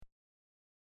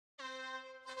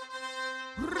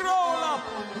roll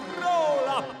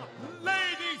up,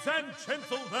 ladies and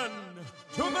gentlemen,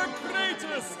 to the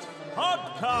greatest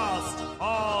podcast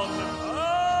on earth.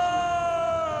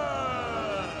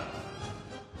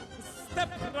 Step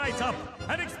right up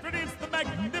and experience the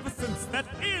magnificence that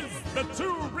is the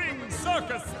Two Ring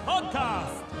Circus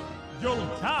podcast. You'll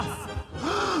gasp,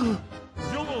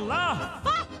 you'll laugh,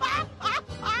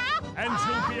 and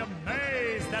you'll be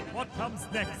amazed at what comes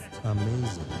next.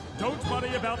 Amazing. Don't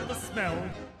worry about the smell.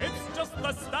 It's just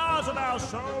the stars of our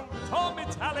show, Tom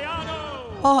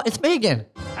Italiano Oh, it's me again.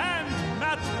 and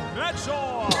Matt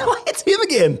Bradshaw. It's him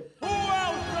again.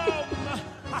 Welcome!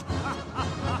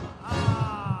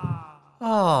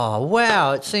 Oh,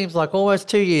 wow. It seems like almost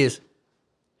 2 years.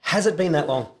 Has it been that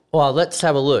long? Well, let's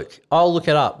have a look. I'll look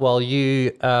it up while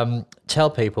you tell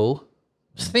people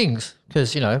things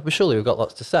because, surely we've got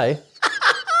lots to say.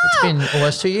 It's been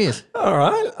almost 2 years. All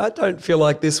right. I don't feel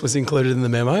like this was included in the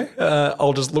memo.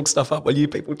 I'll just look stuff up while you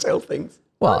people tell things.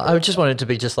 Well, I just wanted it to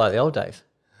be just like the old days.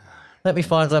 Let me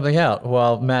find something out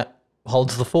while Matt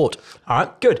holds the fort. All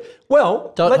right. Good.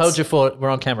 Well, Don't hold your fort. We're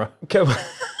on camera.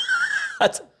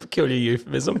 That's a peculiar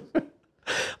euphemism.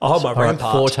 I'll hold my All right,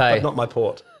 rampart, forte. but not my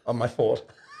port. On my fort.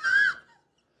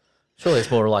 Surely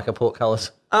it's more like a portcullis.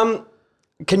 Can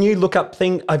you look up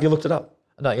thing? Have you looked it up?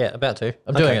 Not yet. About to.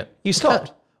 I'm doing it. You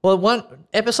stopped. Well,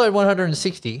 episode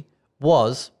 160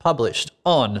 was published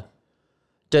on.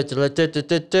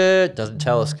 Doesn't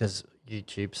tell us because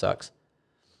YouTube sucks.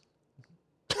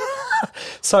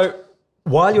 So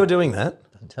while you're doing that,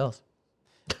 Doesn't tell us.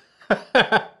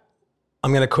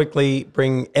 I'm going to quickly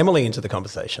bring Emily into the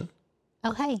conversation.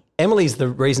 Oh, hey. Emily's the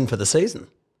reason for the season.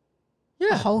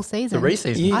 The whole season. The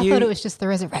re-season. I thought it was just the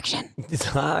resurrection.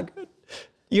 Good.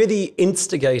 You're the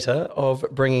instigator of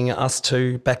bringing us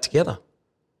two back together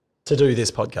to do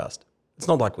this podcast. It's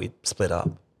not like we split up.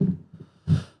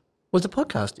 Was the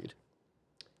podcast, dude?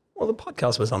 Well, the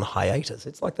podcast was on hiatus.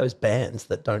 It's like those bands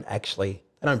that don't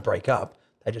break up.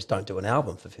 They just don't do an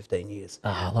album for 15 years.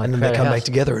 Oh, like and then they Crowded come House. back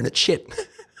together and it's shit.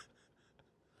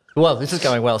 Well, this is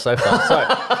going well so far.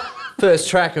 So, first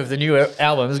track of the new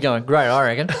album is going great, I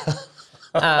reckon.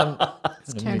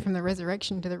 It's turned from the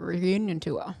resurrection to the reunion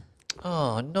tour.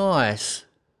 Oh, nice.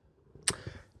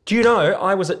 Do you know,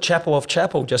 I was at Chapel Off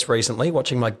Chapel just recently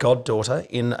watching my goddaughter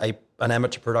in an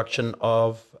amateur production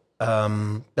of,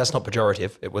 that's not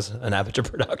pejorative, it was an amateur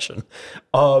production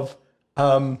of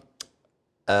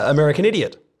American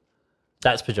Idiot.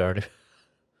 That's pejorative.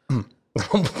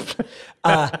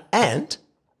 And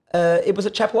it was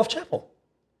at Chapel Off Chapel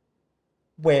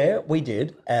where we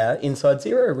did our Inside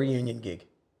Zero reunion gig.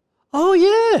 Oh,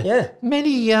 yeah. Yeah.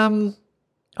 Many,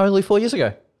 only 4 years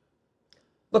ago.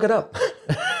 Look it up.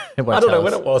 It won't I don't tell know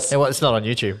when us. it was. It's not on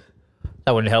YouTube.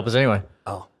 That wouldn't help us anyway.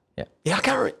 Oh. Yeah. Yeah,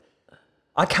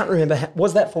 I can't remember.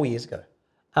 Was that 4 years ago?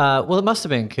 Well, it must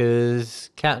have been because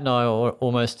Kat and I were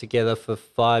almost together for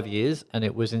 5 years, and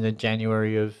it was in the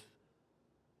January of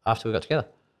after we got together.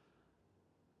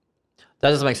 That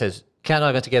doesn't make sense. Kat and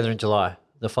I got together in July.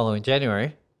 The following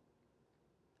January.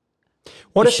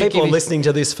 What We if should people give are you- listening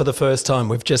to this for the first time?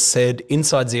 We've just said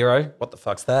Inside Zero. What the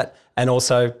fuck's that? And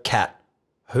also cat.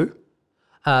 Who?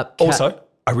 Kat, Also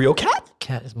a real cat?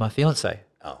 Kat is my fiance.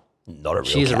 Oh, not a real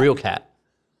cat. She's a real cat,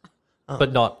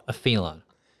 but not a feline.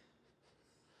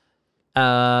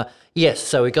 Yes,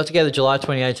 so we got together July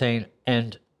 2018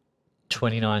 and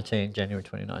 2019, January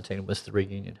 2019 was the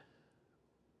reunion.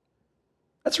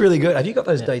 That's really good. Have you got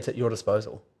those dates at your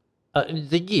disposal?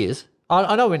 The years,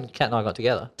 I know when Kat and I got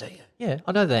together. Do you? Yeah,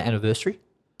 I know their anniversary.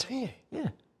 Do you? Yeah.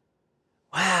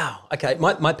 Wow. Okay,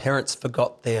 my parents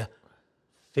forgot their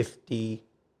 54th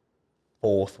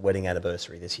wedding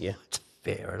anniversary this year. It's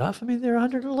fair enough. I mean, they're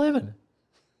 111.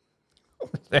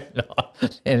 They're not.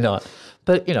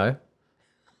 But,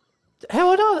 how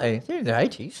old are they? They're in their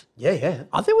 80s. Yeah.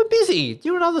 Oh, they were busy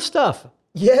doing other stuff.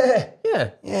 Yeah.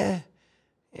 Yeah. Yeah.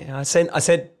 I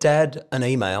sent Dad an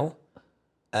email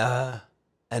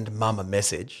and Mum a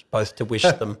message, both to wish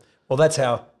them. Well, it's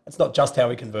not just how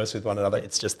we converse with one another.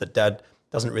 It's just that Dad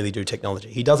doesn't really do technology.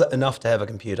 He does it enough to have a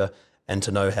computer and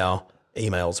to know how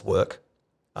emails work.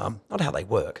 Not how they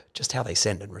work, just how they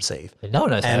send and receive. No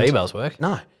one knows how emails work.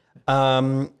 No.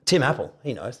 Tim Apple,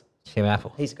 he knows. Tim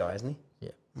Apple. He's a guy, isn't he?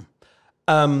 Yeah.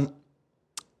 And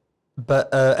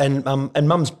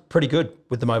Mum's pretty good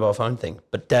with the mobile phone thing,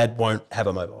 but Dad won't have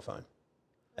a mobile phone.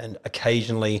 And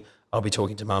occasionally I'll be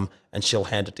talking to Mum and she'll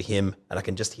hand it to him and I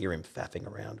can just hear him faffing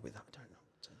around with, I don't know.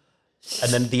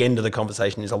 And then the end of the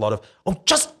conversation is a lot of,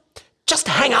 just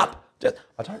hang up.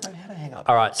 I don't know how to hang up.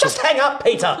 All right. Just hang up,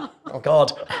 Peter. Oh,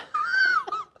 God.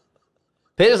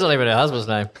 Peter's not even her husband's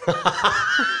name.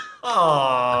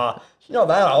 Ah, Not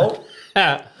that old.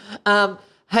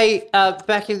 Hey,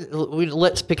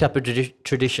 let's pick up a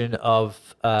tradition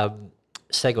of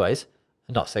segues.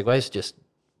 Not segues, just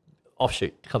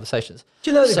offshoot conversations.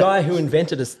 Do you know the guy who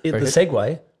invented the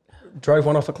Segway drove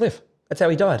one off a cliff? That's how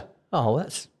he died. Oh,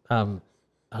 that's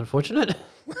unfortunate.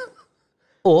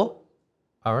 Or,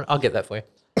 Aaron, I'll get that for you.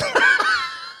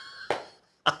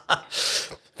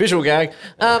 Visual gag.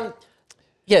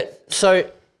 Yeah, so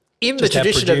in Just the our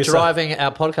tradition of producer. driving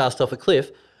our podcast off a cliff,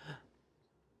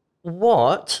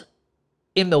 what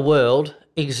in the world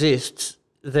exists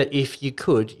that if you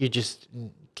could, you just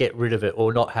get rid of it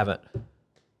or not have it?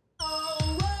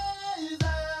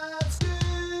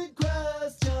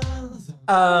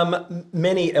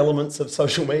 Many elements of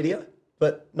social media,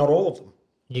 but not all of them.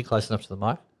 You close enough to the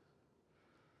mic?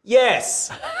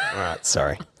 Yes. All right.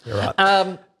 Sorry. You're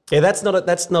right. Yeah, that's not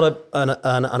an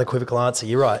unequivocal answer.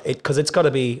 You're right. Because it's got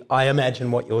to be. I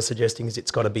imagine what you're suggesting is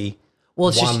it's got to be. Well,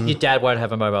 it's just your dad won't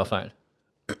have a mobile phone,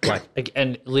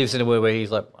 and lives in a world where he's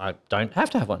like, I don't have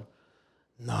to have one,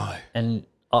 No. and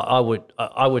I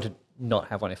would not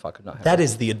have one if I could not have That one.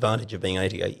 is the advantage of being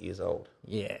 88 years old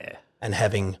Yeah, and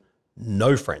having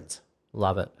no friends.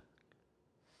 love it.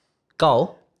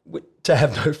 Goal? To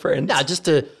have no friends. No, just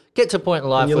to get to a point in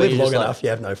life When you where live you're long just enough, you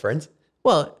have no friends.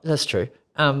 well, that's true.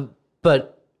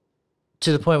 But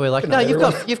to the point where like, no, night,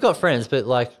 you've got friends, but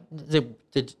like,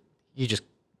 you just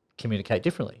communicate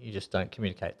differently. You just don't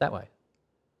communicate that way.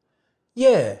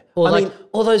 Yeah. Or I like mean,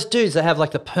 all those dudes that have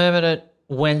like the permanent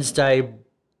Wednesday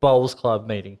bowls club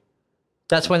meeting.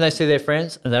 That's when they see their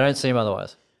friends and they don't see them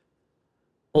otherwise.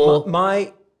 Or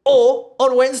or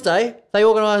on Wednesday they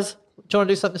organise. Do you want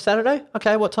to do something Saturday?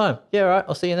 Okay, what time? Yeah, all right.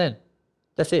 I'll see you then.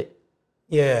 That's it.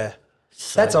 yeah.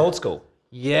 That's old school.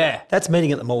 Yeah, That's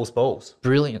meeting at the Mall's Balls.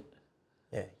 brilliant.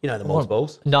 Yeah. You know the Mall's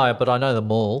Balls? No, but I know the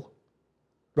mall.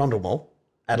 Rundle Mall,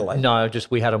 Adelaide. No,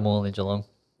 just we had a mall in Geelong.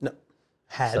 No.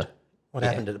 Had. So, What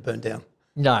happened? Did it burn down?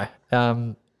 No,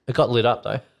 it got lit up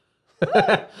though.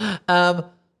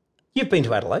 You've been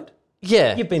to Adelaide.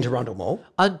 Yeah, You've been to Rundle Mall.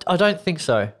 I don't think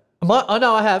so. I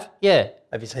know I have. Yeah.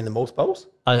 Have you seen the Mall's Balls?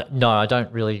 No, I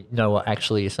don't really know what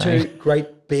actually you're saying. Two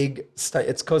great big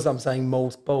It's because I'm saying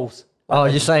Mall's Balls. Oh,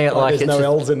 you're saying it like there's it's no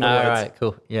L's in the all words. right,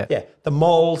 cool. Yeah. Yeah. The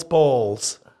Mall's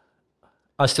Balls.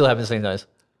 I still haven't seen those.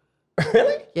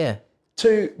 Really? Yeah.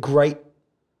 Two great,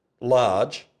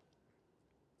 large,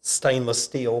 stainless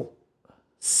steel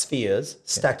spheres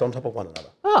stacked on top of one another.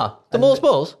 Ah, the mall's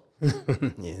balls. Yeah,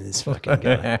 this fucking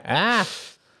guy. Ah.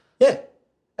 Yeah.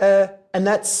 And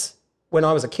that's when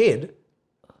I was a kid,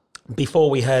 before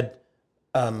we had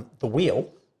the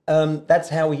wheel, that's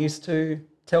how we used to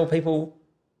tell people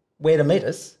where to meet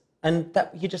us, and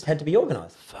that you just had to be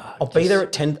organised. I'll be there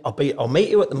at 10. I'll meet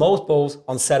you at the Moles Balls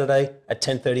on Saturday at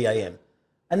 10:30 a.m.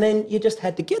 And then you just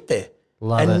had to get there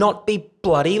Love and it. not be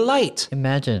bloody late.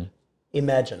 Imagine. Oh,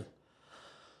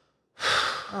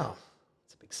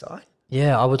 it's a big sigh.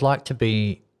 Yeah, I would like that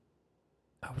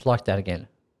again.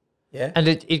 Yeah. And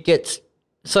it gets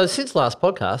so since last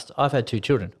podcast, I've had 2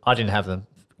 children. I didn't have them.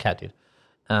 Cat did.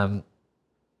 Not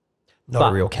but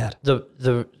a real cat.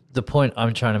 The point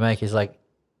I'm trying to make is like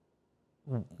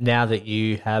now that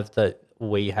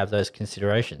we have those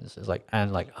considerations, it's like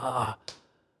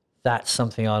that's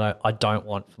something I don't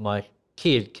want for my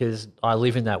kid because I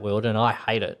live in that world and I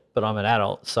hate it, but I'm an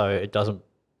adult, so it doesn't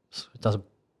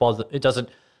bother. It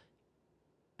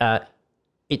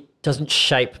doesn't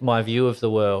shape my view of the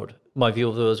world. My view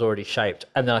of the world is already shaped,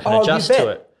 and then I can adjust to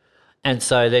it. And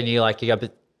so then you go,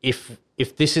 but if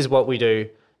this is what we do,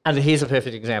 and here's a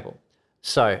perfect example.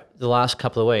 So the last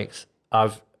couple of weeks,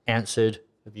 I've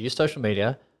used social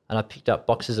media, and I picked up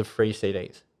boxes of free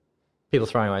CDs. People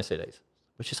throwing away CDs,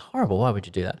 which is horrible. Why would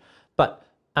you do that? But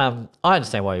I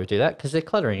understand why you would do that because they're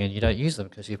cluttering and you don't use them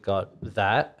because you've got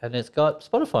that and it's got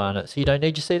Spotify on it, so you don't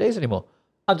need your CDs anymore.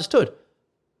 Understood.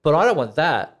 But I don't want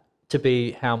that to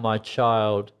be how my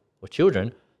child or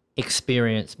children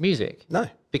experience music. No.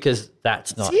 Because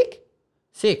that's not...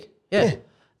 Sick. Yeah.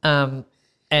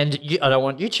 And I don't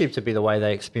want YouTube to be the way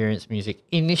they experience music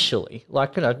initially.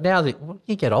 Like, now that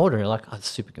you get older, you're like, oh, it's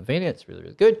super convenient. It's really,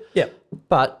 really good. Yeah.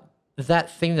 But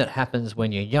that thing that happens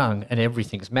when you're young and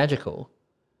everything's magical,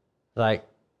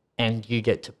 and you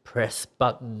get to press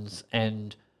buttons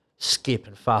and skip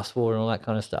and fast forward and all that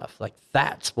kind of stuff. Like,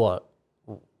 that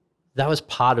was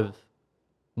part of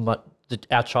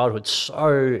our childhood.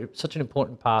 Such an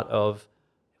important part of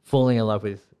falling in love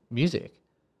with music.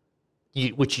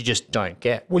 Which you just don't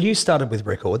get. Well, you started with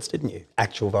records, didn't you?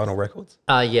 Actual vinyl records.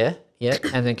 Yeah,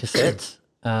 and then cassettes.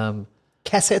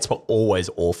 Cassettes were always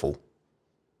awful.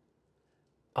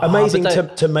 Amazing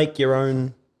to make your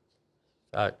own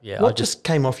Yeah, What just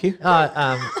came off you?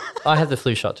 I had the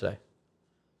flu shot today,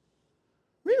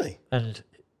 Really? and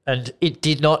it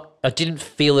did not. I didn't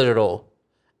feel it at all,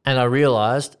 and I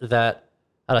realised that.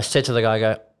 And I said to the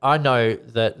guy, I know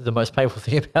that the most painful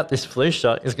thing about this flu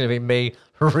shot is going to be me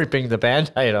ripping the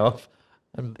Band-Aid off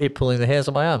and it pulling the hairs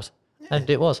on my arms. And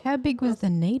it was. How big was the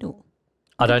needle?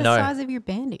 I don't know. The size of your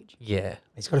bandage. Yeah.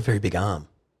 He's got a very big arm.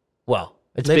 Well,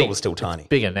 it's Needle big. was still tiny. It's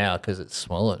bigger now because it's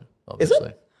swollen, Is it?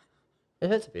 obviously. It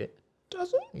hurts a bit.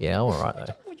 Does it? Yeah, I'm all right,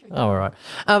 though. I'm all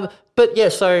right. But, yeah,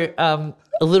 so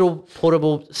a little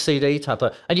portable CD type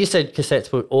of... And you said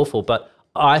cassettes were awful, but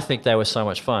I think they were so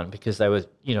much fun because they were,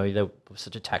 they were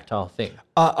such a tactile thing.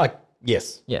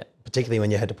 Yes. Yeah. Particularly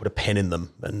when you had to put a pen in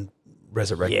them and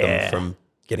resurrect them from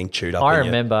getting chewed up. I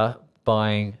remember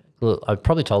buying... Look, I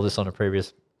probably told this on a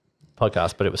previous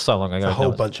podcast, but it was so long ago. A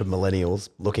whole bunch of millennials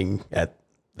looking at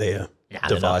their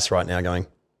device right now going,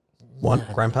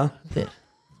 what, Grandpa? Yeah.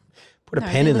 Put a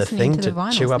pen in the listening thing to to the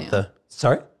vinyls chew up now. the...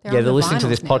 Sorry? They're Yeah, on they're the listening to vinyls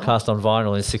this now. podcast on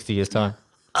vinyl in 60 years' time.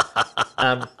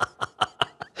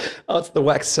 Oh, it's the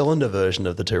wax cylinder version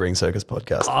of the Two Ring Circus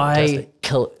podcast.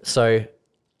 So,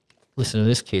 listen to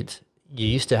this, kids. You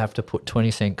used to have to put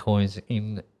 20-cent coins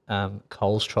in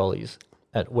Coles trolleys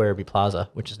at Werribee Plaza,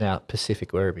 which is now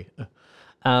Pacific Werribee.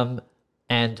 And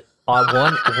I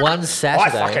won one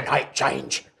Saturday. I fucking hate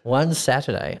change. One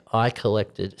Saturday, I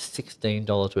collected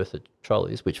 $16 worth of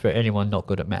trolleys, which for anyone not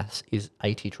good at maths is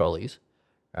 80 trolleys,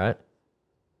 right?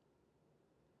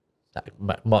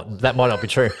 That might not be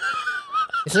true.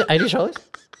 Is it 80 trolleys?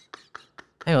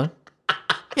 Hang on.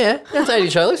 Yeah, that's 80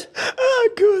 trolleys. Oh,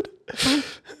 good.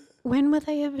 When were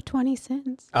they ever 20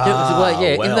 cents? In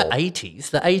the 80s,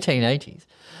 the 1880s.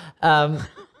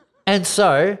 And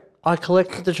so I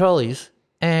collected the trolleys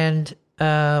and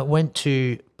went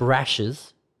to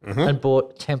Brash's and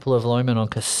bought Temple of Loman on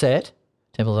cassette.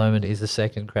 Temple of Loman is the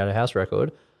second Crowded House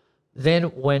record.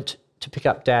 Then went to pick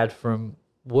up Dad from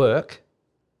work,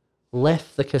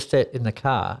 left the cassette in the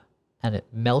car, and it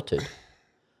melted.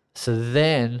 So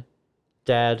then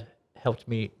Dad helped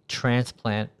me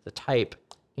transplant the tape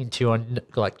into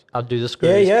undo the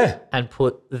screws and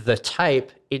put the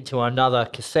tape into another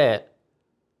cassette.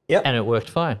 Yep. And it worked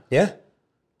fine. Yeah.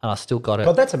 And I still got it.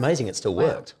 God, that's amazing. It still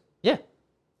worked. Yeah.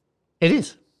 It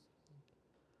is.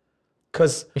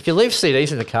 Because If you leave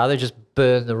CDs in the car, they just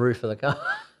burn the roof of the car.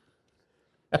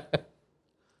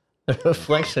 The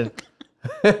reflection.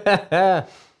 I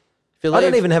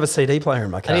don't even have a CD player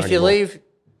in my car And if you anymore. leave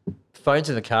phones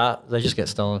in the car, they just get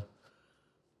stolen.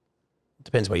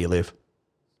 Depends where you live.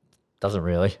 Doesn't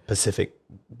really. Pacific,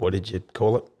 what did you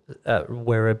call it?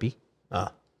 Werribee.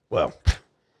 Ah, well,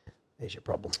 there's your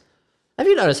problem. Have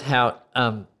you noticed how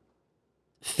Down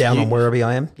on Werribee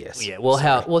I am? Yes. Yeah, well,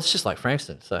 it's just like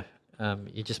Frankston, so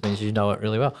it just means you know it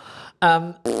really well.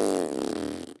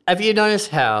 Have you noticed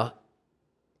how,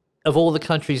 of all the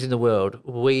countries in the world,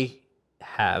 we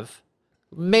have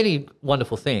many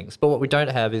wonderful things, but what we don't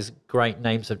have is great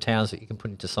names of towns that you can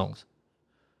put into songs?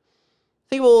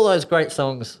 Think of all those great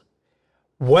songs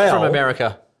from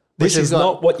America. This is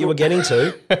not what you were getting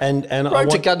to. And I Road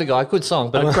to want, Gundagai, good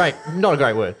song, but not a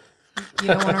great word. You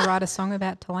don't want to write a song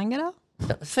about Tallangatta?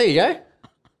 There you go.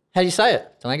 How do you say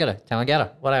it?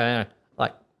 Tallangatta, whatever.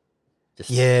 Like,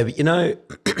 yeah,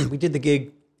 but we did the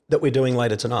gig that we're doing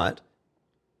later tonight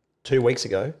 2 weeks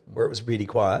ago where it was really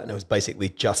quiet and it was basically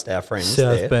just our friends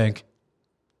there.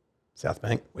 South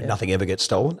Bank, where nothing ever gets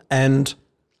stolen. And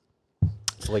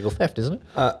It's legal theft, isn't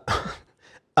it?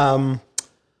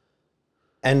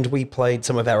 and we played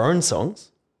some of our own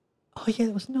songs. Oh, yeah,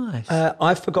 that was nice.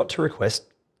 I forgot to request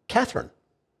Catherine.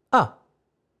 Oh,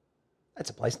 That's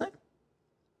a place name.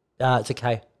 it's a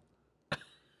K.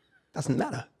 Doesn't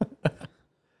matter.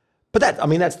 But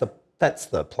that's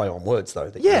the play on words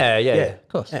though. Yeah, of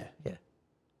course. Yeah. Yeah.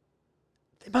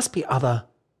 There must be other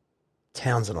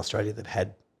towns in Australia that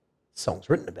had songs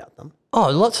written about them. Oh,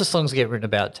 lots of songs get written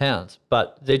about towns,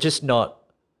 but they're just not.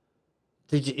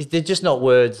 They're just not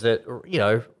words that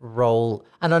roll.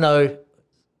 And I know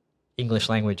English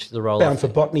language, the roll. Bound for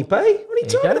Botany Bay? What are you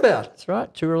talking about? That's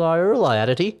right. Turulai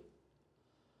adity.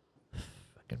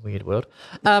 Fucking weird world.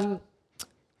 They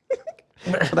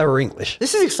were English.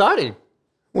 This is exciting.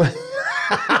 This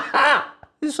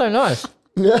is so nice.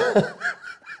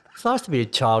 It's nice to be a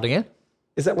child again.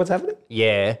 Is that what's happening?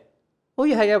 Yeah. Well,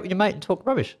 you hang out with your mate and talk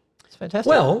rubbish. It's fantastic.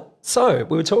 Well, so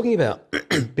we were talking about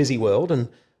busy world and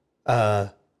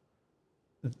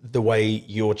the way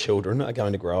your children are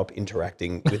going to grow up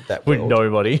interacting with that with world.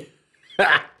 nobody.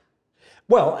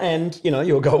 Well, and,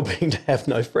 your goal being to have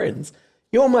no friends.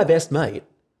 You're my best mate.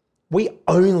 We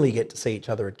only get to see each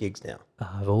other at gigs now.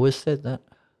 I've always said that.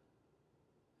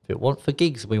 If it weren't for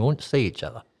gigs, we wouldn't see each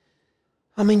other.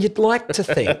 I mean, you'd like to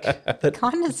think that.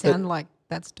 Kind of sound like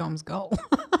that's Dom's goal.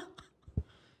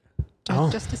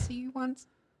 Just to see you once.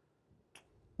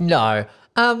 No.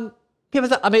 Yeah,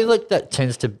 but look, that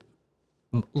tends to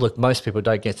look. Most people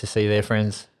don't get to see their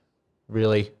friends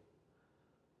really.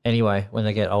 Anyway, when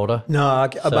they get older. No,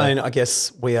 I mean, I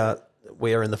guess we are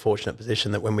in the fortunate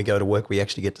position that when we go to work, we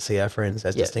actually get to see our friends,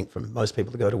 as distinct from most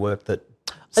people who go to work that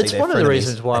see It's their one of the frenemies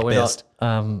reasons why at we're best.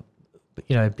 not,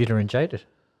 bitter and jaded.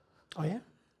 Oh yeah,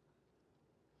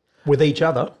 with each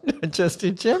other. Just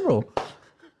in general.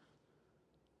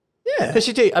 Yeah, Because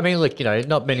you do. I mean, look,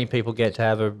 not many people get to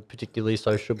have a particularly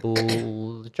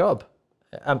sociable job.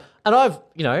 And I've,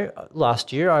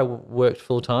 last year I worked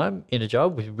full time in a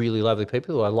job with really lovely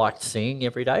people who I liked seeing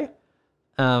every day.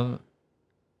 A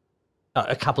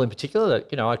couple in particular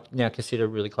that, I now consider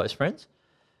really close friends.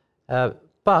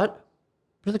 But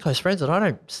really close friends that I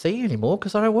don't see anymore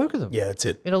because I don't work with them. yeah, that's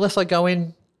it. Unless I go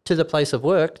in to the place of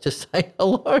work to say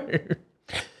hello.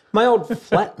 My old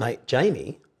flatmate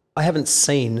Jamie, I haven't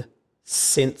seen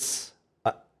since.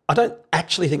 I don't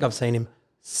actually think I've seen him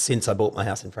since I bought my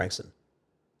house in Frankston.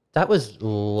 That was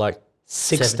like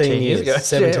 16 years ago.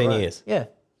 17 Yeah, right. years, Yeah.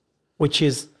 which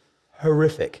is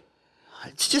horrific.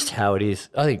 It's just how it is.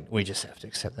 I think we just have to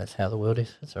accept that's how the world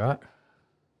is. That's all right.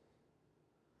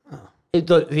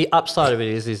 The upside of it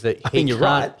is that he mean, you're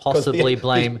can't right, 'cause possibly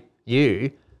blame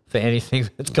you for anything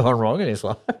that's gone wrong in his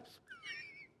life the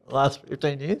last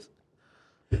 15 years.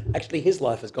 Actually, his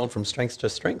life has gone from strength to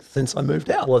strength since I moved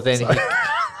out. Well, then he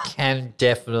can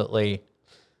definitely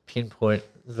pinpoint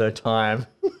the time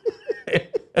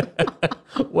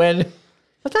when...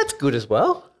 But that's good as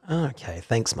well. Okay,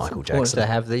 thanks, Michael Important Jackson. to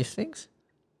have these things.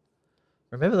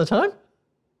 Remember the time?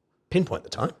 Pinpoint the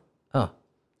time. Oh.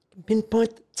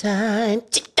 Pinpoint the time.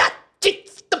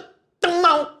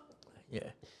 Yeah.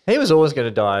 He was always going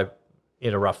to die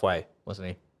in a rough way, wasn't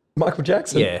he? Michael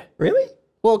Jackson? Yeah. Really?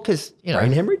 Well, because,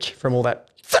 Brain hemorrhage from all that?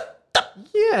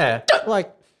 yeah,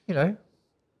 like,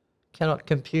 cannot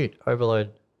compute overload.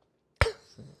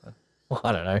 Well,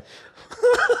 I don't know.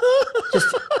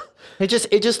 It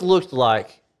just looked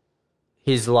like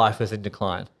his life was in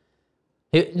decline.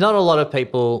 Not a lot of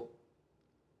people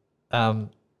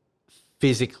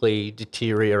physically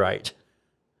deteriorate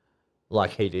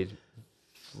like he did,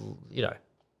 Yeah,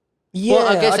 Well,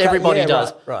 I guess okay, everybody yeah,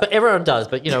 does. Right. But everyone does.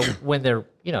 But, when they're,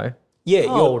 Yeah,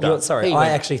 older, you're sorry. he I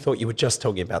went- actually thought you were just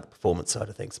talking about the performance side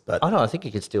of things, but I know, I think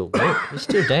he could still move. He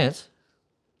still dance.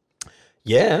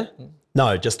 yeah,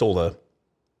 no, just all the.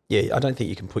 Yeah, I don't think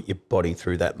you can put your body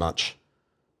through that much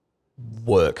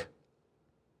work.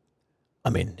 I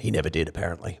mean, he never did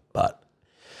apparently, but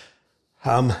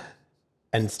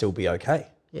and still be okay.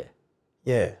 Yeah.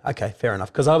 Yeah, okay, fair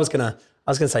enough. Because I was gonna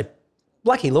say,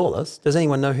 Blackie Lawless. Does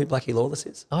anyone know who Blackie Lawless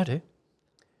is? I do.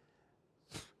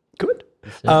 Good.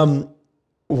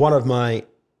 One of my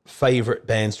favourite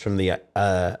bands from the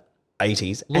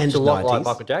 80s and Looks a lot 90s. like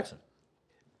Michael Jackson.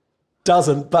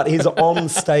 Doesn't, but his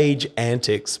on-stage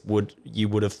antics would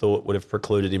have thought would have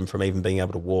precluded him from even being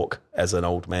able to walk as an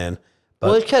old man. But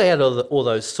Well, he cut out all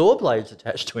those saw blades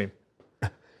attached to him.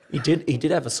 he did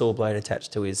have a saw blade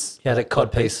attached to his He had a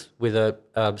codpiece with a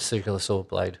circular saw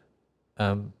blade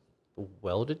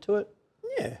welded to it.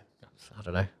 Yeah. I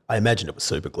don't know. I imagine it was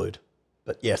super glued.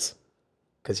 But yes,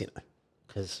 because,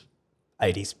 Because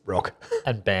 80s rock.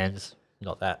 and bands,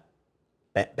 not that.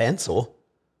 Bandsaw.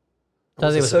 No,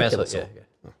 there was a circular bandsaw.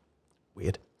 Yeah.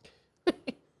 Weird.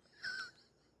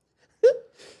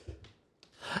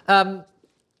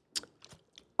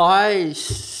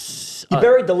 You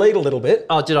buried the lead a little bit.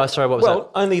 Oh, did I? Sorry, what was that?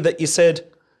 Well, only that you said,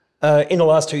 in the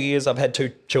last 2 years, I've had 2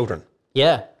 children.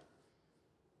 Yeah.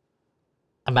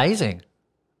 Amazing.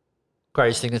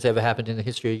 Greatest thing that's ever happened in the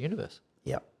history of the universe.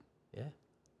 Yep. Yeah.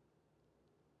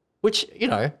 Which,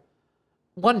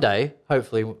 one day,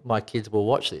 hopefully my kids will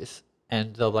watch this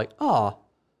and they'll be like, oh,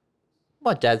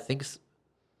 my dad thinks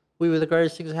we were the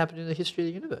greatest things that happened in the history of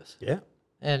the universe. Yeah.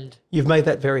 And You've made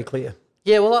that very clear.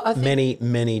 yeah, well, I think, Many,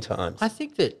 many times. I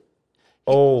think that,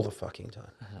 All the fucking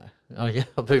time. oh yeah,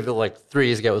 people like 3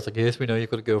 years ago it was like, yes, we know you've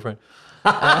got a girlfriend.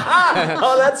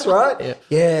 Oh, that's right.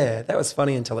 Yeah, that was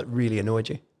funny until it really annoyed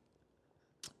you.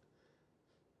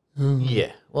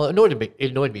 Yeah. Well, it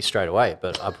annoyed me straight away,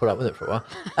 but I put up with it for a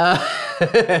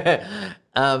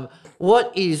while.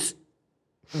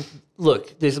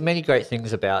 Look, there's many great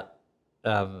things about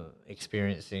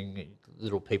experiencing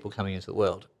little people coming into the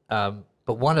world.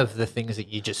 But one of the things that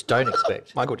you just don't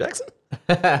expect, Michael Jackson?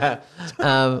 one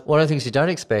of the things you don't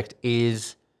expect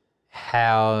is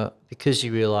how, because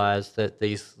you realise that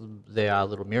there are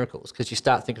little miracles, because you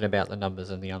start thinking about the numbers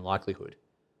and the unlikelihood.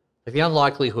 Like the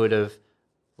unlikelihood of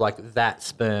like that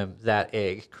sperm, that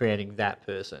egg creating that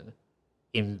person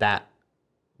in that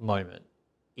moment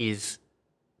is,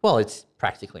 well, it's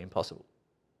practically impossible.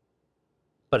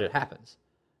 But it happens.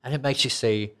 And it makes you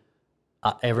see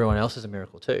everyone else as a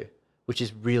miracle too, which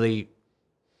is really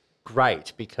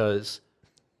great because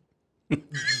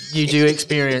you do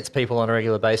experience people on a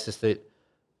regular basis that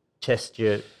test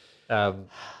your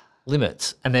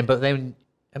limits. And then, but then,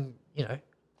 you know,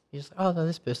 you're just like, oh, no,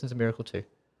 this person's a miracle too.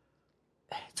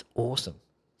 It's awesome.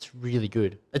 It's really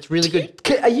good. It's really good.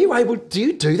 Are you able? Do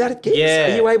you do that at gigs?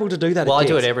 Yeah. Are you able to do that? Well, at I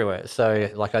do gigs? it everywhere. So,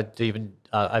 like, I've even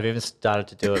started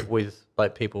to do it with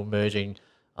like people merging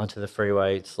onto the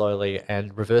freeway slowly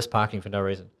and reverse parking for no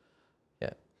reason.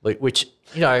 Yeah, which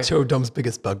you know, Two of Dom's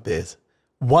biggest bugbears.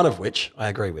 One of which I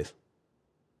agree with.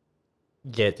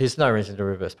 yeah, there's no reason to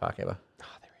reverse park ever. Oh,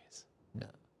 there is. No,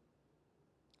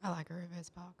 I like a reverse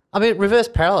park. I mean reverse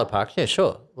parallel park. Yeah,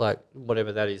 sure. Like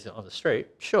whatever that is on the street,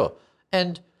 sure.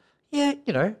 And yeah,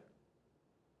 you know,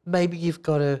 maybe you've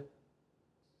got to.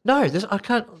 No, I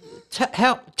can't.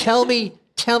 Tell me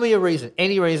a reason,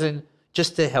 any reason,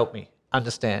 just to help me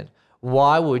understand.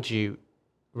 Why would you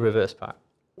reverse park?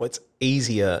 Well, it's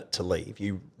easier to leave.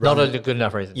 Not a good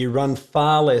enough reason. You run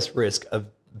far less risk of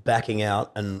backing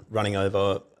out and running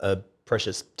over a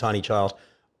precious tiny child,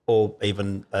 or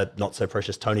even a not so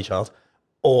precious Tony child,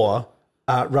 or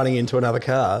running into another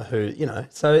car. Who you know?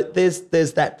 So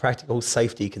there's that practical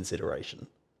safety consideration.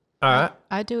 All right.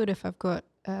 I do it if I've got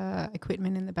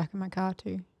equipment in the back of my car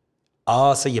too.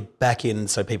 Oh, so you're back in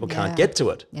so people can't Yeah. get to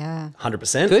it. Yeah.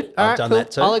 100%. Good. All I've right, done cool.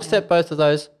 that too. I'll accept both of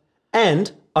those.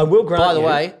 And I will grant By the you-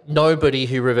 way, nobody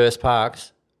who reverse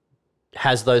parks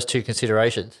has those two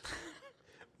considerations.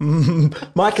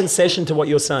 my concession to what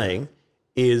you're saying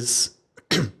is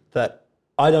that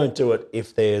I don't do it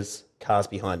if there's cars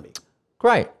behind me.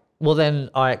 Great. Well, then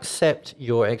I accept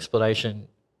your explanation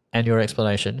and your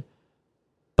explanation,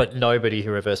 but nobody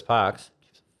who reverse parks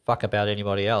gives a fuck about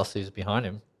anybody else who's behind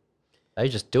him. They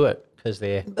just do it because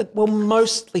they're... But, well,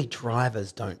 mostly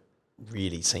drivers don't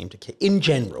really seem to care. In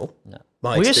general, no.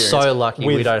 We're so lucky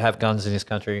we don't have guns in this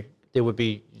country. There would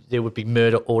be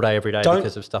murder all day, every day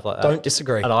because of stuff like that. Don't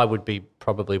disagree. And I would be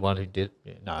probably one who did.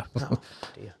 Yeah, no. Oh,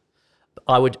 dear.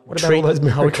 I would What about all those I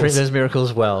would treat miracles? those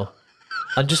miracles well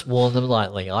and just warn them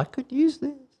lightly. I could use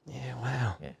this. Yeah,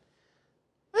 wow. Yeah.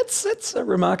 That's a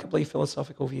remarkably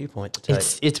philosophical viewpoint to take.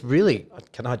 It's really...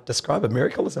 Can I describe a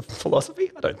miracle as a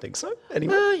philosophy? I don't think so.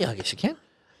 Anyway. yeah, I guess you can.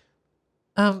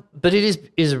 But it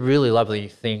is a really lovely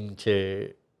thing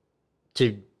to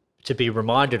be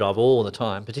reminded of all the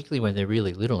time, particularly when they're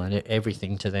really little and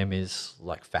everything to them is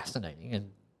like fascinating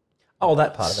and Oh,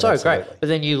 that part of it. so absolutely. great. But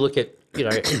then you look at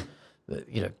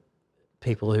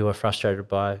people who are frustrated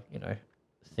by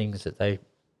things that they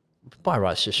by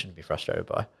rights just shouldn't be frustrated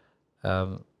by.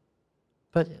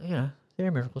 But they're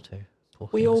a miracle too. Poor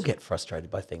We things. all get frustrated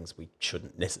by things we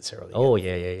shouldn't necessarily Oh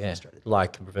get. yeah. frustrated.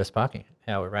 Like reverse parking.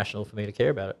 How irrational for me to care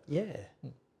about it. Yeah.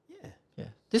 Yeah.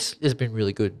 This has been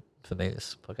really good for me,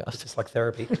 this It's podcast. just like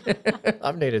therapy.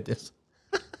 I've needed this.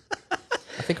 I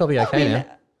think I'll be okay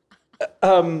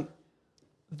now.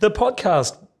 The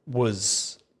podcast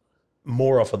was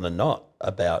more often than not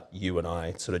about you and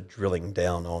I sort of drilling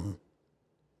down on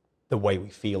the way we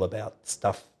feel about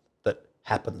stuff that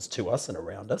happens to us and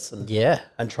around us, and Yeah.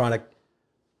 and trying to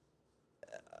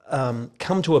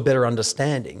come to a better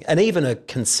understanding and even a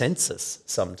consensus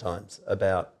sometimes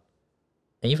about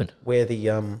Even. where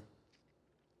the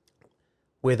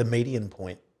median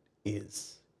point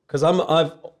is. Because I'm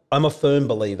a firm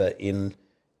believer in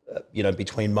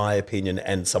between my opinion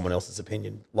and someone else's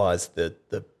opinion lies the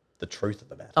truth of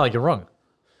the matter. Oh, you're wrong.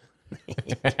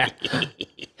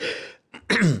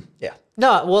 Yeah.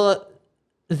 No, well,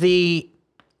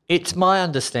 it's my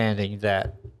understanding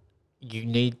that you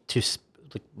need to,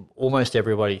 almost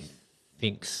everybody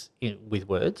thinks with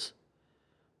words,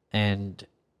 and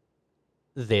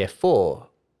therefore,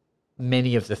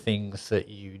 many of the things that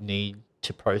you need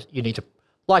to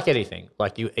like anything,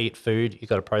 like you eat food, you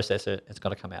got to process it, it's got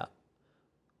to come out.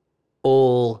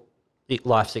 All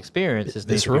life's experiences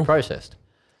need to be processed,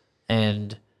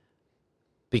 and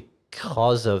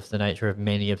because of the nature of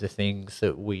many of the things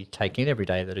that we take in every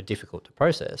day that are difficult to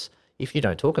process, if you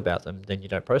don't talk about them, then you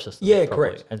don't process them. Yeah,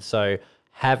 properly. correct. And so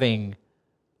having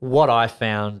what I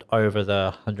found over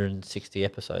the 160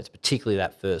 episodes, particularly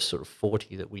that first sort of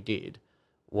 40 that we did,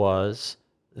 was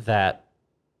that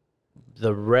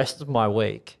the rest of my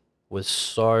week was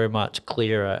so much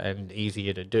clearer and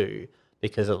easier to do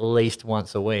because at least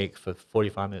once a week for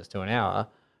 45 minutes to an hour,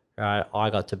 right, I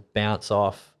got to bounce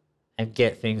off and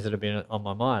get things that have been on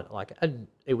my mind. Like, and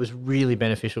it was really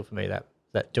beneficial for me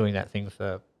that doing that thing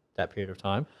for that period of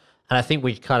time. And I think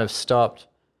we kind of stopped.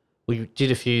 We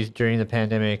did a few during the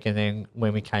pandemic, and then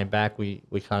when we came back, we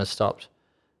kind of stopped.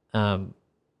 But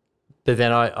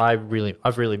then I've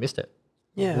really missed it.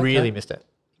 Yeah, okay. Really missed it.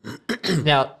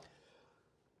 Now,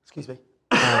 Excuse me.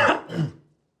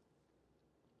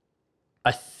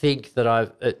 I think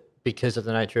that because of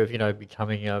the nature of,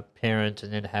 becoming a parent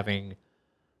and then having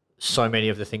so many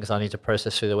of the things I need to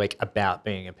process through the week about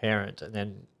being a parent, and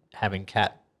then having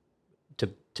Kat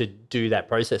to do that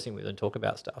processing with and talk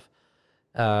about stuff,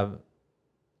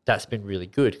 that's been really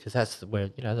good, because that's where,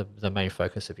 the main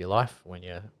focus of your life when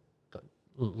you've got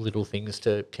little things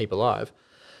to keep alive.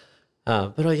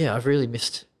 But I've really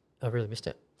missed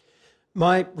it.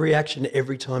 My reaction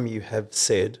every time you have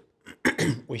said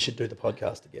we should do the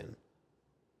podcast again.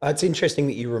 It's interesting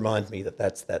that you remind me that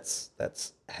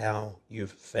that's how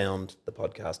you've found the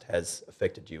podcast has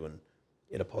affected you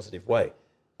in a positive way.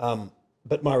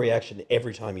 But my reaction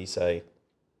every time you say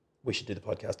we should do the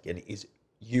podcast again is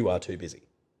you are too busy.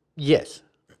 Yes.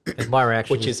 And my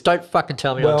reaction Which is don't fucking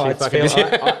tell me I'm too it's fucking busy.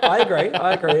 I agree.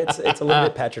 It's a little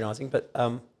bit patronising, but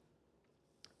I'm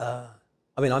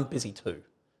busy too,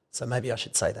 so maybe I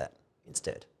should say that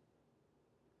instead.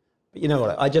 But you know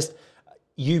what?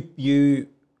 You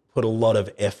put a lot of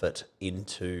effort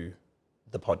into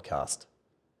the podcast,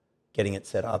 getting it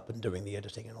set up and doing the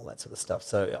editing and all that sort of stuff.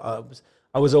 So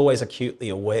I was always acutely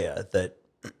aware that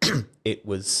it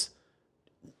was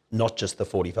not just the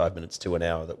 45 minutes to an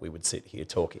hour that we would sit here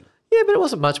talking. Yeah, but it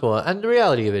wasn't much more. And the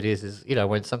reality of it is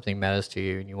when something matters to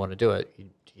you and you want to do it, you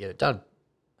get it done.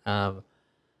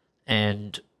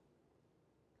 And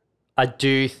I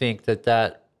do think that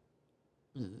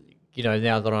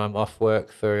now that I'm off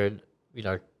work for,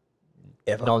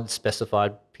 Ever.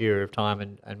 non-specified period of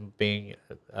time and being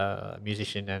a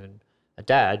musician and a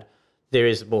dad, there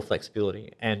is more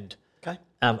flexibility. And Okay.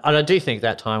 and I do think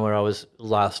that time where I was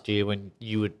last year when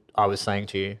I was saying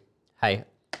to you, hey,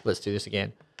 let's do this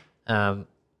again. And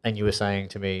you were saying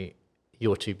to me,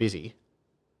 you're too busy.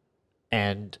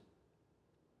 And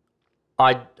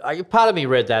I part of me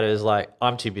read that as like,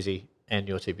 I'm too busy and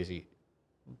you're too busy.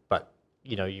 But,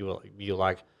 you're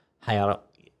like, hey,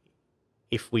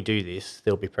 if we do this,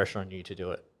 there'll be pressure on you to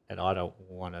do it. And I don't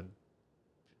want to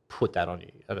put that on you.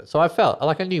 So I felt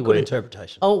like I knew Good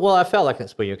interpretation. Oh, well, I felt like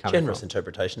that's where you're coming Generous from.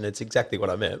 interpretation. It's exactly what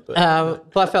I meant. But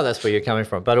But I felt that's where you're coming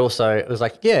from. But also, it was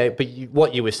like, yeah, but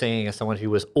what you were seeing as someone who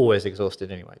was always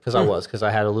exhausted anyway, because I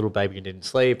had a little baby and didn't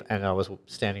sleep, and I was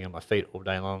standing on my feet all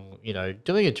day long,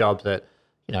 doing a job that,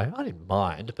 I didn't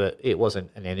mind, but it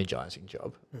wasn't an energizing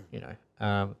job,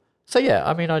 So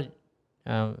yeah,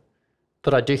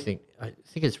 but I think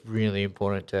it's really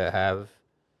important to have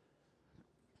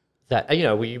that,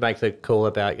 when you make the call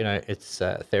about, it's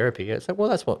therapy, it's like, well,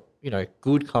 that's what,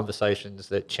 good conversations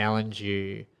that challenge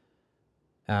you,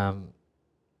 that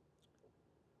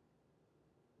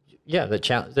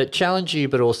challenge you,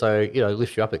 but also,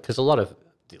 lift you up, because a lot of,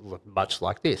 much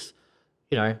like this,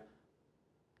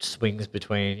 swings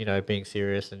between, being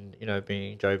serious and,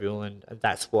 being jovial, and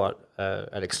that's what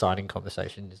an exciting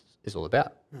conversation is all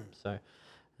about. So,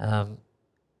 I've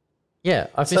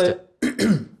missed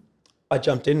it. I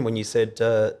jumped in when you said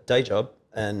day job,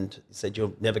 and you said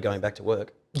you're never going back to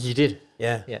work. You did.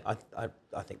 Yeah. I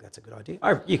think that's a good idea.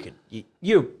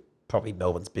 You're probably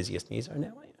Melbourne's busiest muso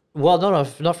now, aren't you? Well,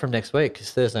 not from next week,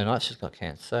 because Thursday night she's got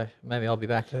cancer, so maybe I'll be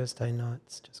back. Thursday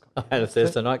nights just I got had a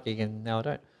Thursday night gig and now I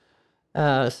don't.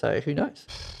 So who knows?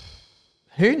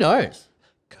 Who knows?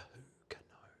 Who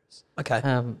knows? Okay.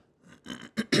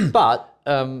 But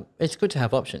it's good to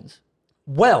have options.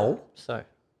 Well,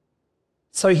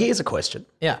 So here's a question.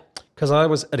 yeah, Because I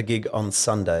was at a gig on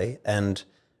Sunday, and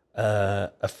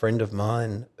a friend of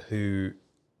mine who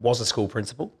was a school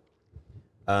principal,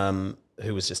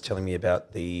 who was just telling me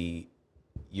about the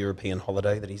European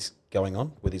holiday that he's going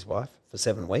on with his wife for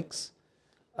 7 weeks.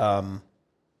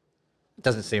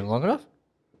 doesn't seem long enough.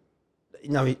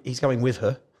 No, he's going with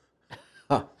her.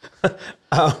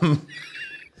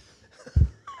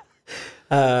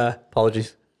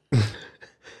 Apologies.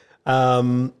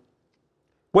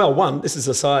 Well, this is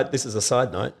a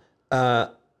side note.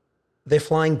 They're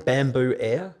flying Bamboo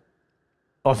Air.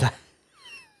 Of that.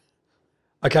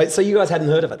 Okay, so you guys hadn't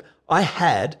heard of it. I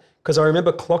had, because I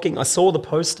remember I saw the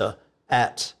poster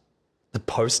at the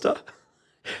poster.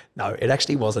 No, it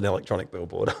actually was an electronic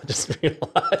billboard. I just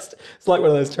realised. It's like one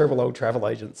of those terrible old travel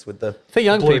agents with the For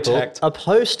young blue people, tacked. a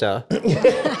poster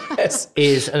Yes.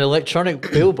 is an electronic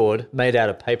billboard made out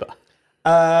of paper.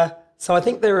 So I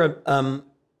think there are,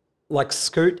 like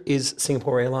Scoot is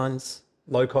Singapore Airlines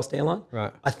low-cost airline.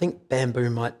 Right. I think Bamboo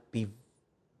might be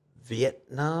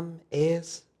Vietnam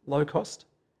Air's low-cost.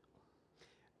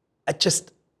 It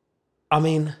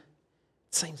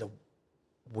seems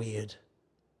weird.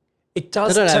 It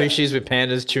does. I don't have issues with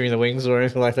pandas chewing the wings or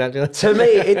anything like that, do they? To me,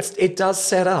 it does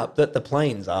set up that the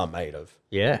planes are made of.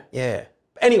 Yeah. Yeah.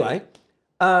 Anyway,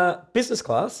 business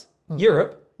class,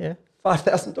 Europe, Yeah.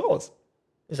 $5,000.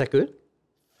 Is that good?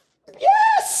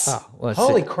 Yes. Oh, well,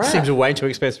 Holy crap. Seems way too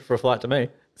expensive for a flight to me.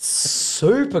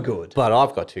 Super good. But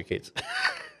I've got 2 kids.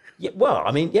 Yeah. Well,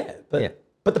 I mean, yeah. But Yeah.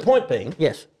 but the point being,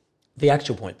 Yes. the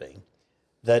actual point being,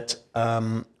 that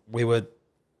I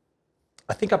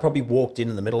think I probably walked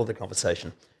in the middle of the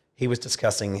conversation. He was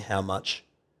discussing how much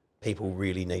people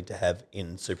really need to have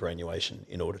in superannuation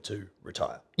in order to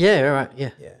retire. Yeah, all right.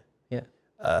 Yeah. Yeah. Yeah.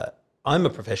 I'm a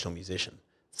professional musician,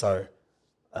 so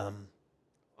I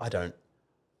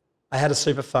had a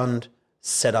super fund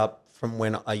set up from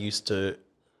when I used to,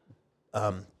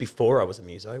 before I was a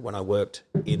muso, when I worked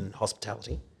in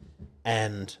hospitality,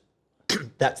 and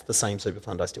that's the same super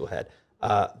fund I still had.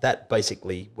 That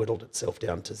basically whittled itself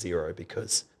down to zero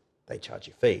because they charge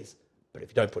you fees, but if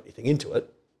you don't put anything into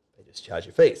it, they just charge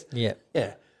you fees. Yeah.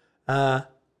 Yeah.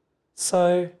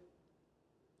 So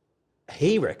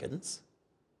he reckons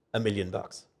 $1 million.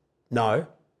 No,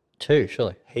 2,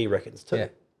 surely. he reckons 2. Yeah.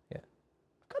 Yeah.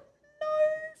 Got no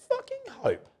fucking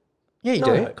hope. Yeah, you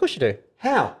No. do. Of course you do.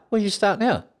 How? Well, you start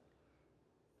now.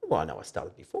 Well, I know I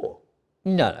started before.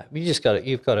 No. You've got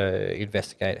to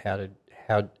investigate how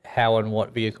and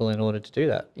what vehicle in order to do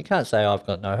that. You can't say I've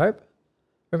got no hope.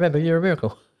 Remember, you're a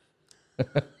miracle.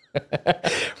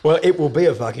 Well, it will be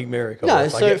a fucking miracle No,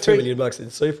 if I so get for- $2 million in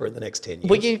super in the next 10 years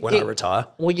Well, when I retire.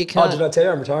 Well, you Oh, can't. did I tell you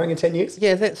I'm retiring in 10 years?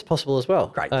 Yeah, that's possible as well.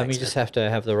 Great, You thanks, just man. have to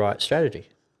have the right strategy.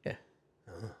 Yeah.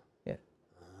 Yeah.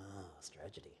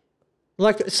 Strategy.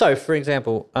 Like, so for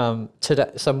example,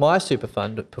 today, so my super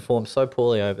fund performed so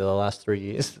poorly over the last 3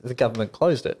 years, the government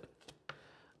closed it.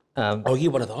 Oh,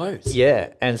 you're one of those? Yeah.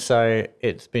 And so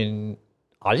it's been,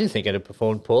 I didn't think it had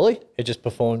performed poorly. It just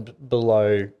performed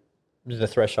below the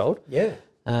threshold. Yeah.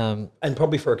 Um, And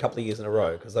probably for a couple of years in a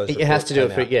row because those it has reports to do it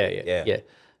came for, out.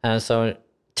 yeah. So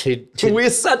We're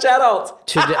such adults.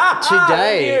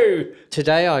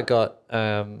 today I got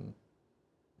the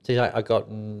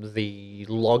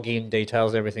login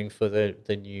details, everything for the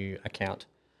new account.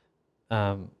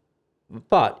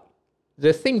 But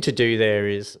the thing to do there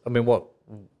is, I mean, what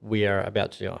we are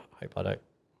about to do, I hope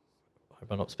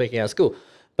I'm not speaking out of school,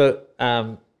 but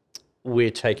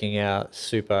we're taking our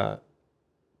super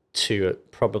to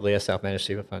probably a self-managed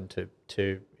super fund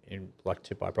to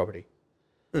buy property.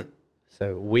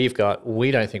 So we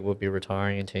don't think we'll be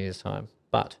retiring in 10 years' time,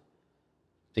 but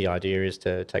the idea is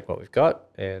to take what we've got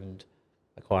and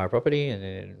acquire a property, and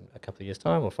then in a couple of years'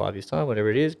 time or 5 years' time, whatever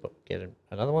it is, but get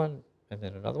another one, and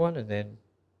then another one, and then,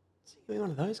 So you're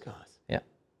one of those guys. yeah.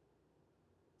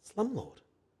 Slumlord.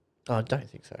 Oh, I don't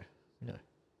think so, no.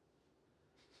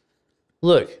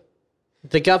 Look,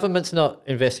 the government's not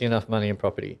investing enough money in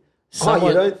property.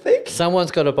 You don't think?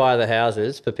 Someone's got to buy the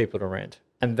houses for people to rent,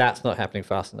 and that's not happening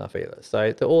fast enough either.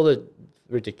 So all the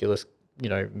ridiculous,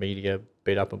 media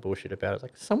beat up and bullshit about it.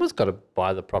 Like, someone's got to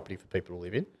buy the property for people to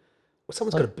live in. Well,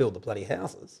 someone's got to build the bloody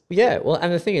houses. Yeah, well,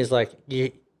 and the thing is, like,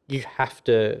 you have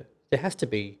to. There has to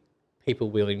be people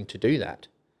willing to do that.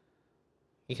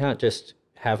 You can't just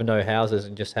have no houses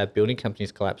and just have building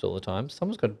companies collapse all the time.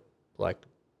 Someone's got to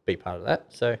be part of that.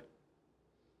 So,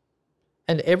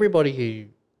 and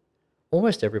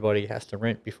almost everybody has to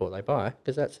rent before they buy,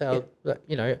 because that's how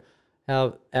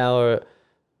our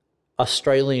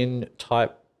Australian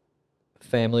type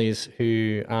families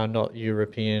who are not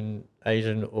European,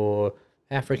 Asian, or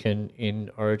African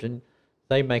in origin,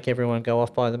 they make everyone go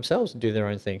off by themselves and do their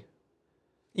own thing.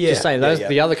 Yeah. Just saying,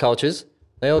 the other cultures,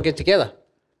 they all get together,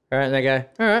 all right, and they go,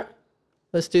 all right,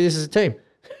 let's do this as a team.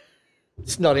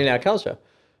 It's not in our culture.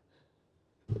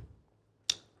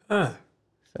 Oh.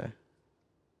 So,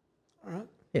 All right.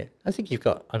 yeah, I think you've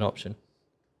got an option.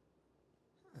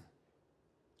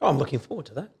 Oh, I'm looking forward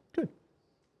to that. Good.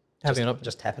 Having an option.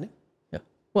 Just happening? Yeah.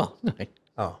 Well, no.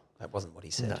 Oh, that wasn't what he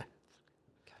said. No.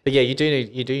 But yeah, you do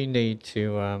need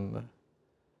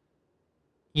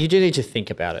to think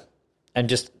about it and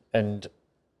just and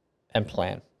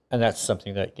plan. And that's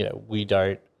something that, we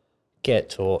don't get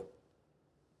taught.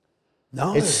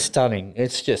 No. It's stunning.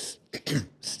 It's just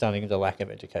stunning, the lack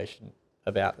of education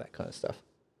about that kind of stuff.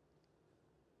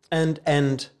 And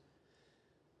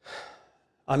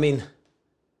I mean,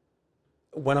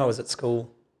 when I was at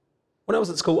school,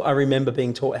 I remember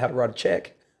being taught how to write a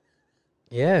check.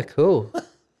 Yeah, cool.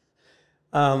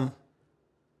 But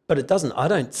it doesn't. I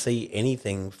don't see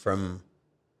anything from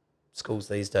schools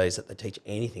these days that they teach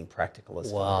anything practical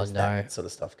as Well, far as no. that sort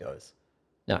of stuff goes.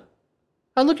 No.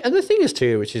 And look, and the thing is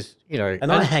too, which is,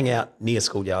 And I hang out near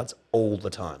schoolyards all the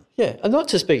time. yeah, and not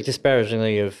to speak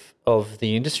disparagingly of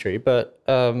the industry, but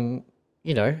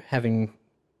having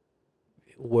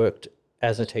worked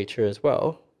as a teacher as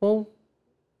well, well,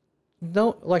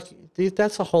 no, like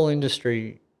that's a whole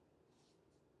industry.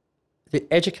 The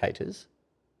educators,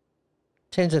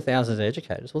 tens of thousands of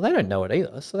educators, well, they don't know it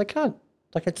either, so they can't.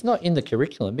 Like, it's not in the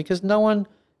curriculum because no one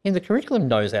in the curriculum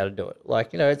knows how to do it.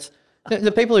 Like, it's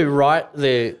the people who write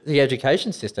the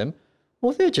education system.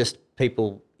 Well, they're just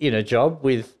people in a job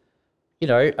with,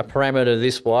 a parameter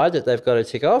this wide that they've got to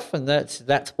tick off, and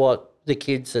that's what the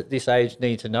kids at this age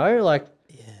need to know. Like,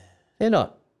 they're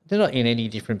not in any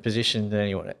different position than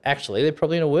anyone. Actually, they're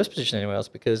probably in a worse position than anyone else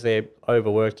because they're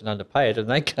overworked and underpaid, and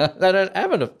they don't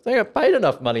have enough. They don't paid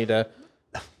enough money to.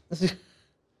 I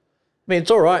mean,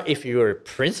 it's all right if you're a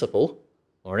principal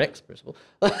or an ex-principal,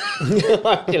 you're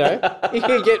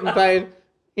getting paid,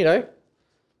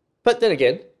 But then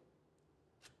again,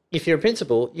 if you're a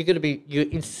principal, you're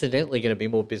incidentally going to be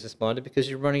more business-minded because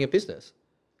you're running a business.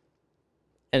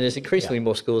 And there's increasingly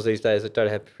more schools these days that don't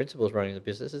have principals running the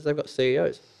businesses; they've got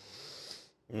CEOs.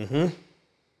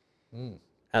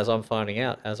 As I'm finding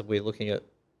out, as we're looking at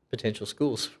potential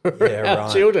schools for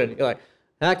our children, you're like,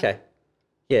 okay,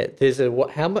 yeah, there's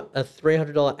how much a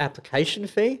 $300 application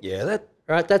fee? Yeah,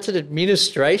 That's an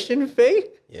administration fee.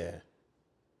 Yeah.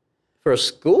 For a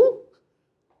school.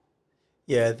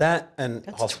 Yeah, that and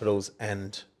hospitals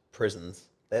and prisons.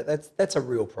 That's a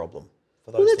real problem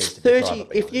for those Well, things that's to be 30.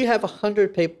 privately If owned. you have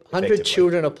 100 people, 100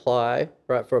 children apply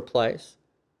for a place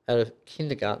at a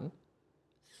kindergarten,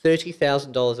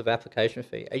 $30,000 of application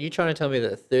fee. Are you trying to tell me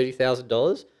that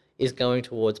 $30,000 is going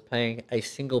towards paying a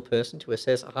single person to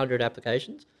assess 100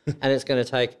 applications, and it's going to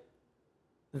take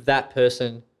that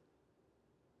person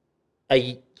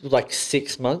like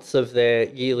 6 months of their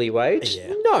yearly wage?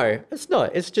 Yeah. No, it's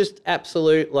not. It's just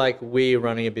absolute, like, we're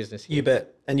running a business here. You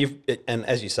bet. And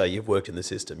as you say, you've worked in the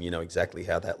system. You know exactly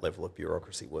how that level of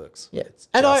bureaucracy works. Yeah, It's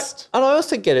and just, I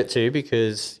also get it too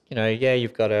because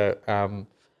you've got to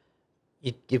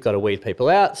you've got to weed people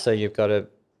out. So you've got to,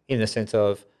 in the sense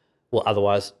of, well,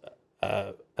 otherwise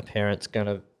a parent's going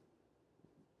to,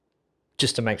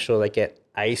 just to make sure they get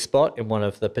a spot in one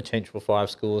of the potential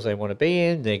 5 schools they want to be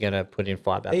in, they're going to put in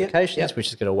 5 applications, which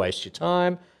is going to waste your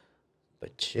time.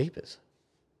 But jeepers,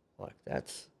 like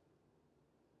that's.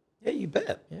 Yeah, you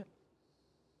bet. Yeah.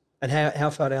 And how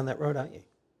far down that road aren't you?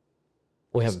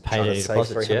 We haven't paid Trying to any save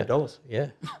deposits yet. $300. Yeah,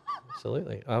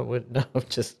 absolutely. I'm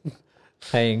just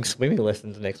paying swimming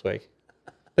lessons next week.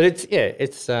 But it's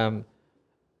a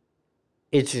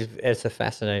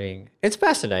fascinating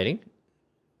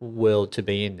world to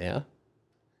be in now.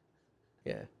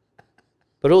 Yeah.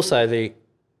 But also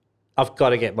I've got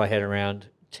to get my head around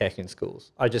tech in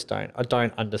schools. I just don't. I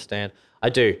don't understand.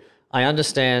 I do. I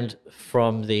understand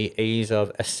from the ease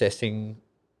of assessing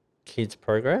kids'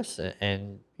 progress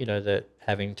and that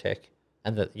having tech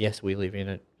and that, yes, we live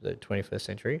in the 21st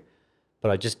century,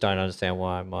 but I just don't understand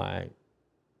why my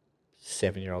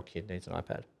 7-year-old kid needs an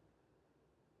iPad.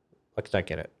 I don't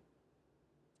get it.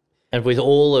 And with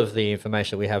all of the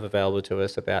information we have available to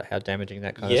us about how damaging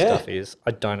that kind of stuff is,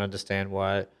 I don't understand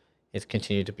why it's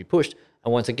continued to be pushed.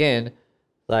 And once again,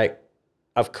 like,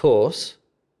 of course,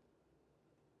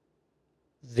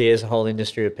 there's a whole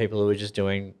industry of people who are just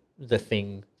doing the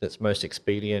thing that's most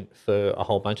expedient for a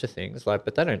whole bunch of things, like,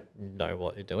 but they don't know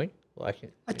what they're doing. Like,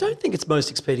 I don't think it's most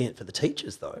expedient for the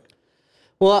teachers, though.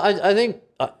 Well, I think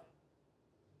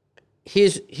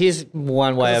here's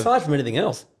one way of. Aside from anything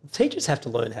else, teachers have to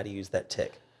learn how to use that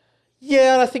tech.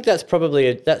 Yeah, and I think that's probably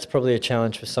a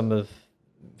challenge for some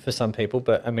people.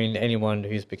 But I mean, anyone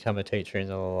who's become a teacher in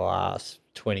the last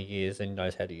 20 years and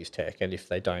knows how to use tech, and if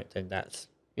they don't, then that's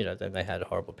then they had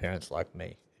horrible parents like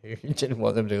me who didn't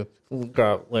want them to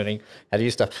grow up learning how to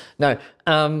use stuff. No,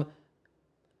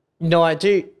 I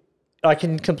do. I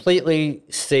can completely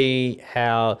see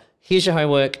how here's your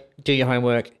homework, do your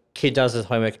homework. Kid does his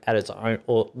homework at its own,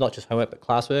 or not just homework, but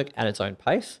classwork at its own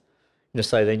pace.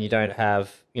 So then you don't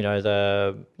have,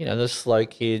 the slow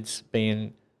kids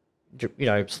being,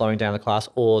 slowing down the class,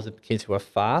 or the kids who are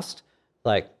fast,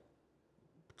 like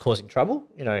causing trouble,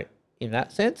 in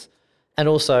that sense. And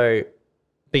also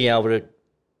being able to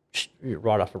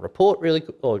write off a report really,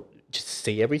 or just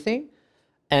see everything.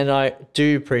 And I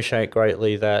do appreciate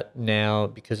greatly that now,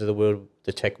 because of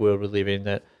the tech world we live in,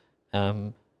 that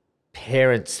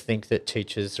parents think that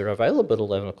teachers are available at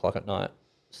 11 o'clock at night.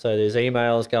 So there's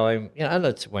emails going, and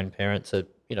it's when parents are,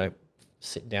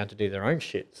 sitting down to do their own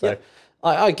shit. So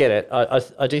I get it.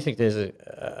 I do think there's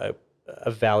a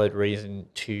valid reason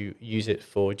to use it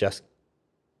for just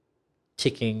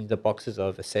ticking the boxes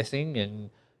of assessing and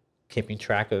keeping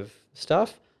track of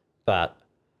stuff. But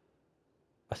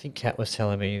I think Kat was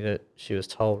telling me that she was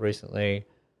told recently,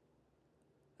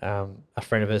 a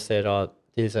friend of hers said, oh,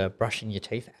 there's a brushing your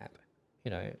teeth app,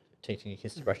 teaching your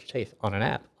kids to brush your teeth on an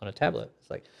app, on a tablet. It's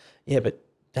like, yeah, but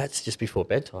that's just before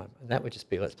bedtime. And that would just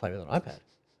be, let's play with an iPad.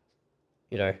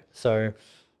 So,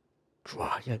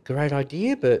 yeah, great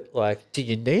idea, but like, do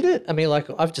you need it? I mean, like,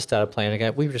 I've just started playing a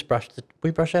game. We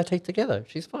brush our teeth together.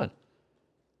 She's fine.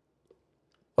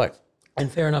 Like,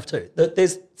 And fair enough too.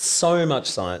 There's so much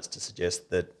science to suggest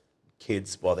that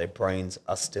kids, while their brains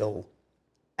are still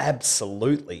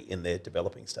absolutely in their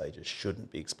developing stages,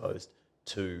 shouldn't be exposed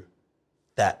to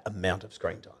that amount of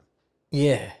screen time.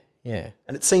 yeah.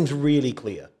 And it seems really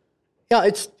clear. Yeah,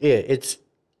 it's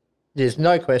there's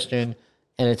no question,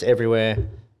 and it's everywhere,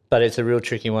 but it's a real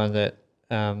tricky one that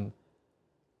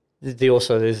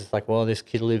there's like, well, this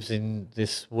kid lives in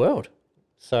this world,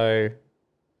 so.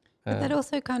 But that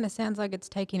also kind of sounds like it's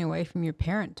taking away from your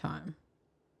parent time,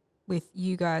 with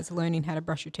you guys learning how to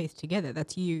brush your teeth together.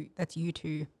 That's you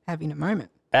two having a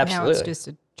moment. Absolutely. Now it's just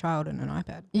a child and an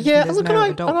iPad. Yeah, There's look, no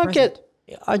and adult I present.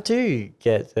 I do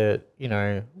get that,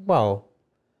 well,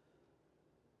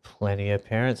 plenty of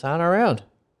parents aren't around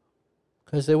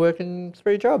because they're working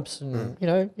 3 jobs and,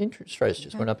 interest rates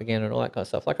just went up again and all that kind of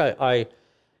stuff. Like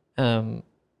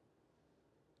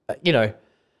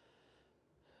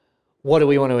what do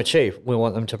we want to achieve? We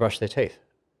want them to brush their teeth.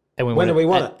 And When do we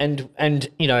want it? And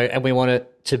we want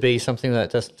it to be something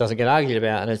that just doesn't get argued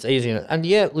about and it's easy. And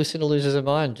yeah, Lucinda loses her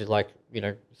mind,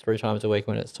 3 times a week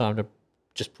when it's time to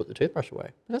just put the toothbrush away.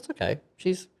 But that's okay.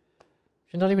 She's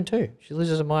not even 2. She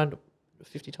loses her mind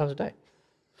 50 times a day.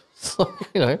 So,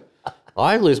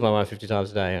 I lose my mind 50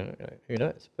 times a day, and who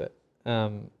knows? But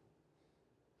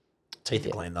Teeth are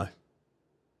clean though.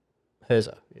 hers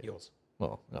are. Yeah. Yours.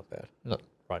 Well, not bad. Not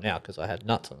right now because I had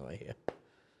nuts on the way here.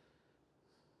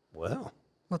 Well.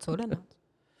 What sort of nuts?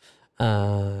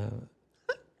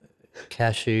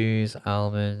 Cashews,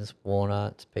 almonds,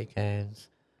 walnuts, pecans,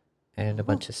 and a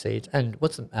bunch of seeds. And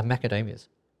what's macadamias?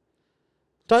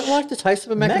 Don't like the taste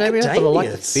of a macadamia, but I like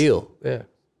the Macadamias? feel. Yeah.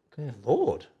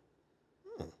 Lord.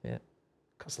 Yeah.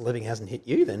 Cost of living hasn't hit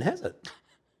you then, has it?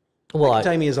 Well,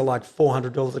 Macadamias are like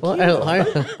 $400 a Well, kilo.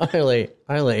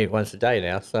 I only eat once a day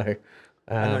now, so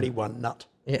And only one nut.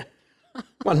 yeah.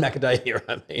 One macadamia,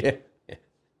 I mean. Yeah.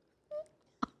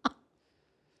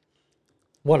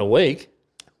 One a week.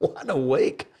 One a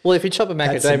week. Well, if you chop a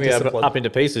That's some macadamia discipline. up into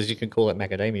pieces, you can call it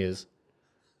macadamias.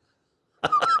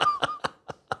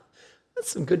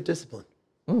 That's some good discipline.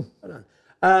 I don't.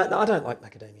 No, I don't like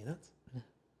macadamia nuts.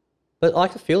 But I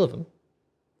like the feel of them.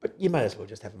 But you may as well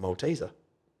just have a Malteser.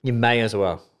 You may as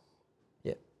well.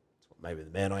 Yeah. Maybe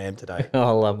the man I am today. I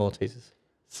love Maltesers.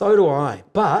 So do I.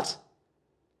 But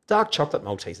dark chocolate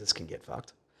Maltesers can get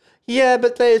fucked. Yeah,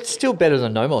 but it's still better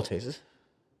than no Maltesers.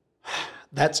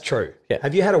 That's true. Yeah.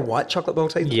 Have you had a white chocolate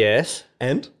Malteser? Yes.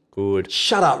 And? Good.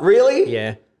 Shut up, really?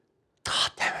 Yeah.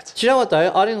 God damn it. Do you know what,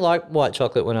 though? I didn't like white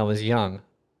chocolate when I was young.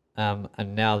 And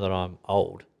now that I'm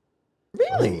old, I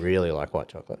Really? really like white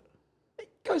chocolate. It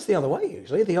goes the other way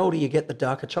usually. The older you get, the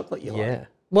darker chocolate you like. Yeah.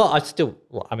 Well, I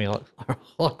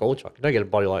like all chocolate. You don't get a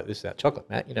body like this without chocolate,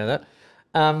 Matt. You know that.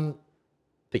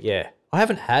 But yeah, I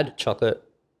haven't had chocolate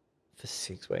for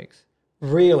 6 weeks.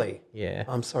 Really? Yeah.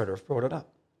 I'm sorry to have brought it up.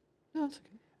 No, it's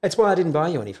okay. That's why I didn't buy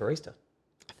you any for Easter.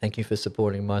 Thank you for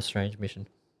supporting my strange mission.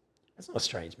 That's not a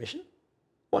strange mission.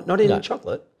 What, not eating No.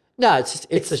 chocolate? No, it's just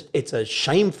It's a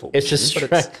shameful it's mission. just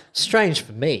but strange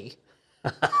for me.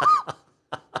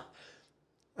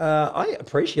 I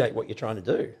appreciate what you're trying to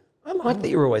do. I like that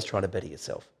you're always trying to better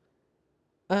yourself.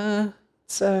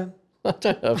 So, I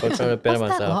don't know if I'm trying to better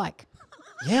What's that myself. like?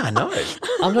 yeah, I know.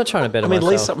 I'm not trying to better I mean, at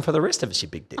myself. least something for the rest of us, you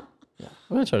big dick.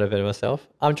 I'm not trying to better myself.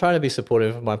 I'm trying to be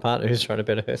supportive of my partner who's trying to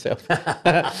better herself.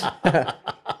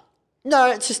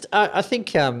 No, it's just I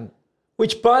think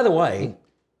Which, by the way,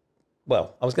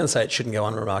 well, I was going to say it shouldn't go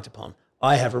unremarked upon.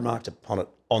 I have remarked upon it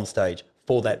on stage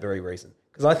for that very reason,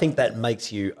 because I think that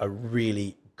makes you a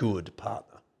really good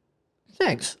partner.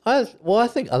 thanks. I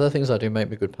think other things I do make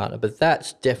me a good partner, but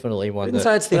that's definitely I one didn't that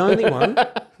say it's the only one.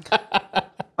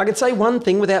 I could say one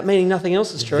thing without meaning nothing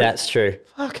else is true. that's true.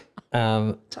 Fuck.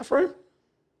 Um, Tough room.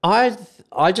 I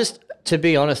just, to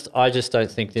be honest, I just don't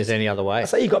think there's any other way. I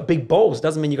say you got big balls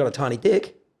doesn't mean you got a tiny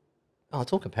dick. Oh,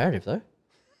 it's all comparative though.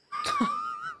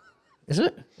 Isn't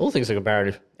it? All things are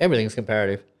comparative. Everything's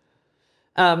comparative.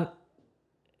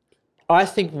 I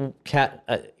think Kat,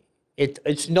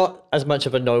 it's not as much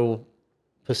of a no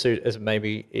pursuit as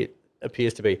maybe it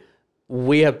appears to be.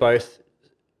 We have both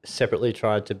separately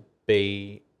tried to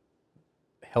be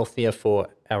healthier for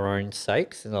our own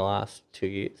sakes in the last 2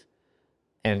 years.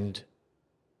 And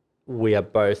we are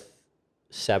both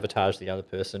sabotaged the other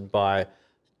person by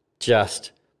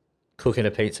just cooking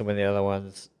a pizza when the other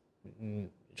one's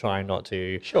trying not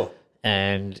to. Sure.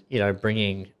 And,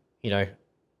 bringing,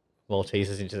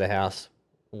 Maltesers into the house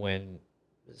when,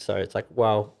 so it's like,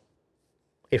 well,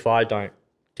 if I don't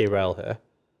derail her,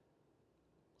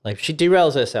 like if she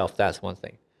derails herself, that's one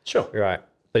thing. Sure. Right.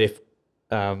 But if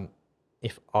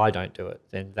I don't do it,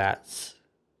 then that's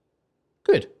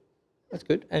good. That's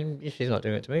good. And if she's not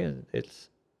doing it to me, it's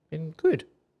been good.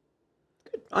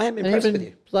 Good. I am And impressed even with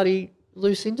you. bloody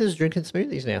Lucinda's drinking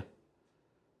smoothies now.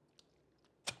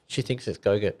 She thinks it's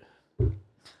Go-Get.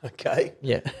 Okay.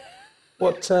 Yeah.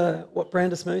 What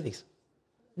brand of smoothies?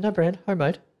 No brand,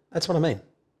 homemade. That's what I mean.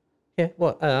 Yeah.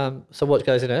 What? So what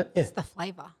goes in it? Yeah. It's the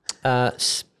flavour.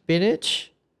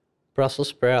 Spinach, Brussels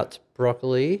sprouts,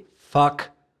 broccoli, Fuck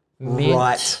mint,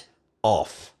 right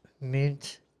off.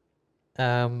 mint,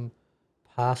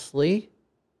 parsley,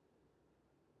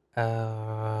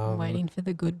 I'm waiting for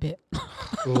the good bit.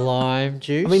 lime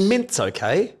juice. I mean, mint's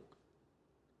okay.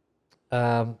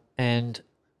 And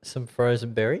some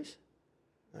frozen berries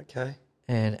Okay.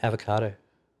 and avocado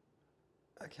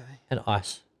Okay. and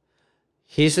ice.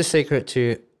 Here's the secret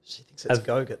to She thinks it's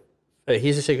Go-Get.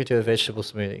 here's the secret to a vegetable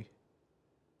smoothie.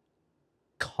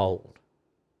 Cold.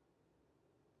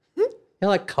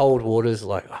 Like cold water's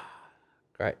like,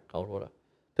 great, cold water.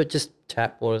 But just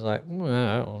tap water's like,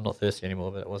 I'm not thirsty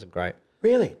anymore, but it wasn't great.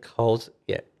 Really? Cold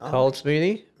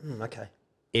smoothie Okay.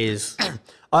 is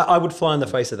I would fly in the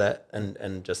face of that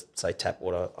and just say tap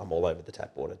water. I'm all over the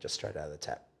tap water, just straight out of the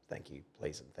tap. Thank you,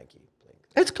 please, and thank you, please.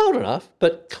 it's cold enough,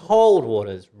 but cold water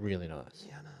is really nice.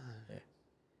 Yeah, I know. Yeah. Yeah,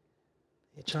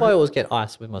 That's why I always get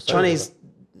ice with my soda Chinese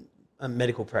water.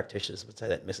 medical practitioners would say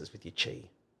that messes with your chi.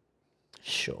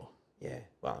 Sure. Yeah.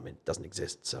 Well, I mean, it doesn't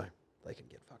exist, so they can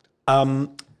get fucked.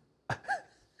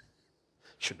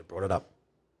 Shouldn't have brought it up.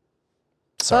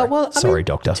 Sorry. Sorry,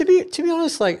 doctor. To be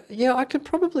honest, like, yeah, I could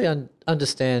probably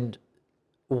understand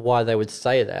why they would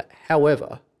say that.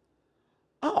 However,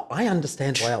 Oh, I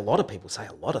understand why a lot of people say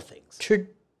a lot of things.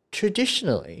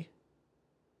 traditionally,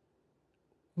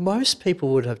 most people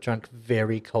would have drunk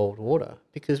very cold water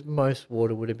because most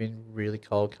water would have been really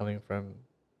cold coming from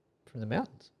the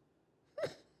mountains.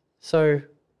 So,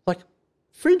 like,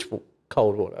 fridge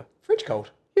cold water. Fridge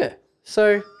cold. Yeah.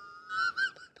 So,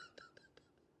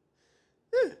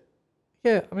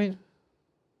 yeah, I mean,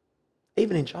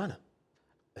 Even in China.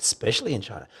 Especially in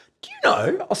China. Do you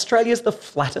know Australia's the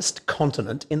flattest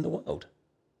continent in the world?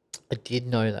 I did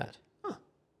know that.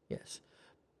 Yes.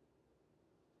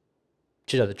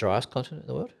 Do you know the driest continent in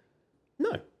the world?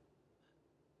 No.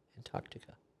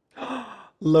 Antarctica.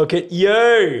 Look at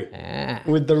you Ah.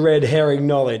 with the red herring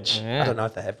knowledge. Yeah. I don't know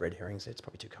if they have red herrings. It's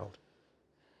probably too cold.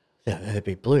 Yeah, they'd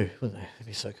be blue, wouldn't they? They'd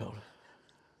be so cold.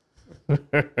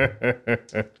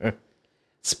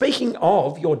 Speaking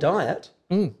of your diet,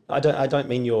 I don't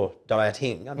mean your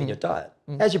dieting. I mean your diet.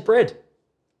 How's your bread?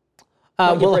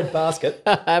 Not your bread basket.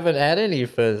 I haven't had any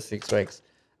for 6 weeks.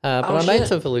 But Oh, I made shit.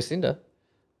 some for Lucinda.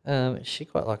 She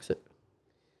quite likes it.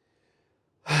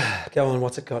 Go on.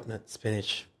 What's it got in it?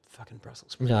 Spinach, fucking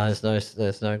Brussels sprouts. No,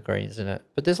 there's no greens in it.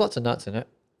 But there's lots of nuts in it.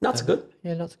 Nuts are good.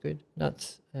 Yeah, nuts are good.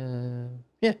 Nuts.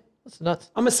 Yeah, lots of nuts.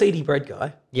 I'm a seedy bread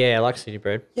guy. Yeah, I like CD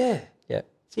bread. Yeah. Yeah.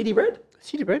 Seedy bread?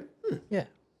 CD bread? Yeah.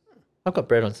 I've got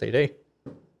bread on CD.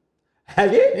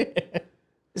 Have you?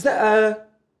 Is that,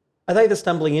 are they the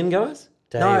Stumbling In guys?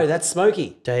 No, Dave. that's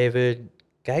Smokey. David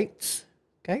Gates?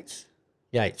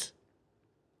 Yates.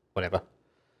 Whatever.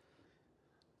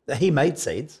 He made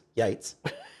seeds, Yates.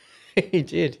 He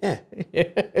did. Yeah. Yeah,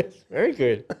 it's very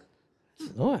good.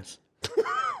 It's nice.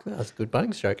 That's a good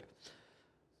bunning stroke.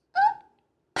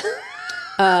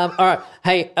 All right.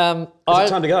 Hey, Is it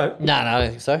time to go? No, I don't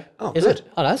think so. Oh, Is good.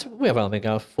 it? Oh, no, we have only been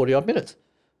going for 40 odd minutes.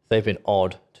 They've been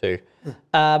odd too.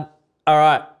 All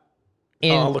right.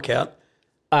 Oh, look out.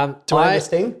 Um, Do I have a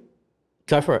sting?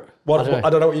 Go for it. What? I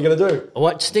don't know what you're going to do.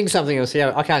 What? Sting something else.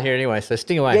 Yeah, I can't hear it anyway, so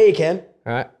sting away. Yeah, you can.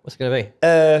 All right. What's it going to be?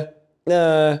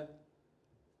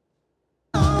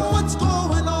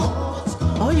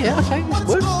 Oh, yeah. Okay. This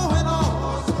works.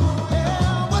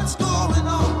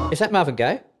 Is that Marvin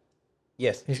Gaye?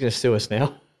 Yes. He's going to sue us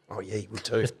now. Oh, yeah, you would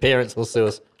too. His parents will sue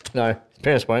us. No, his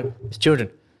parents won't. His children.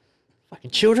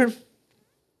 Fucking children.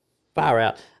 Far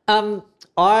out.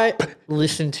 I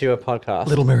listened to a podcast.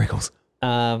 Little miracles.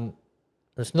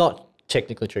 It's not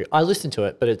technically true. I listened to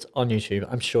it, but it's on YouTube.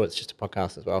 I'm sure it's just a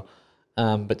podcast as well.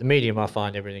 But the medium I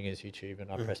find everything is YouTube,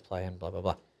 and I press play and blah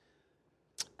blah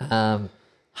blah.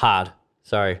 Hard.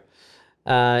 Sorry.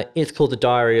 It's called The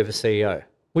Diary of a CEO,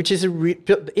 which is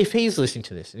if he's listening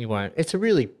to this, and he won't, it's a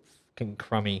really fucking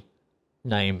crummy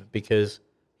name because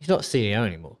he's not CEO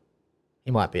anymore.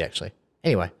 He might be, actually.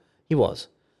 Anyway, he was.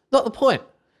 Not the point.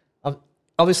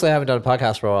 Obviously, I haven't done a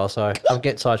podcast for a while, so I'm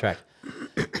getting sidetracked.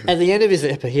 At the end of his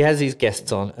episode, he has his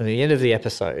guests on. At the end of the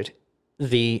episode,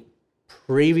 the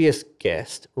previous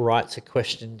guest writes a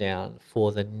question down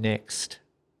for the next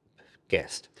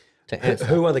guest to answer.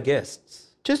 Who are the guests?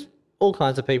 Just all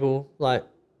kinds of people, like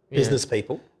Business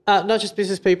people? not just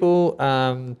business people.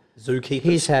 Zookeepers?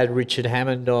 He's had Richard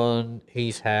Hammond on.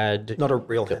 He's had Not a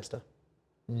real hamster.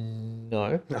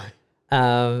 no.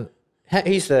 No.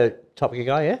 He's the topic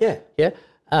guy, yeah.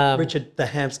 Yeah. Richard the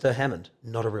Hamster Hammond.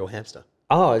 Not a real hamster.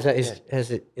 Oh, is that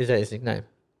his nickname?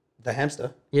 The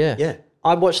hamster? Yeah. Yeah.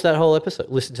 I watched that whole episode.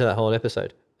 Listened to that whole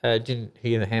episode. Didn't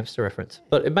hear the hamster reference,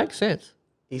 but it makes sense.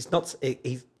 He's not.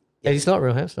 He's And he's not a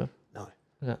real hamster. no.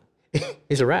 No,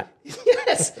 he's a rat.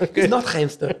 Yes. He's not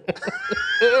hamster.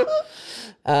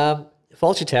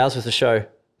 Faulty Towers was the show.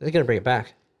 They're going to bring it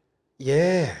back.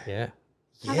 Yeah. Yeah.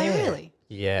 Are they really?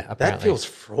 Yeah. That Apparently. feels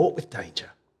fraught with danger.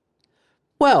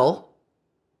 Well,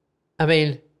 I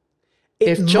mean,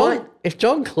 It if John might-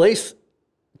 Cleese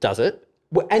does it,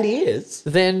 Well, and he is.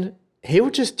 then he'll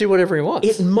just do whatever he wants.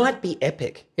 It might be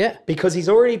epic. Yeah. Because he's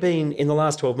already been, in the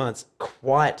last 12 months,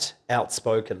 quite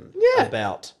outspoken Yeah.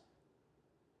 about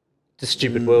the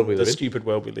stupid world we the live in. stupid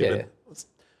world we live Yeah. in. I was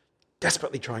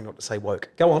desperately trying not to say woke.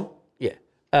 Go on. Yeah.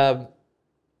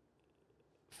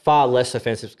 Far less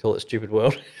offensive to call it stupid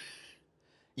world.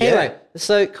 Yeah. Anyway,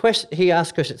 so he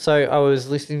asked questions. So I was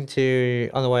listening to,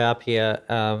 on the way up here,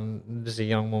 there's a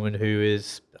young woman who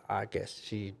is, I guess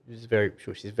she's very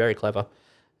clever,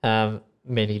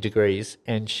 many degrees,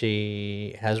 and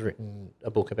she has written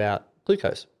a book about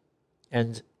glucose.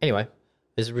 And anyway, it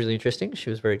was really interesting. She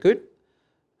was very good.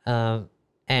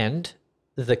 And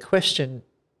the question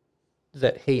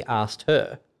that he asked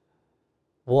her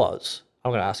was,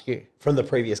 I'm going to ask you. From the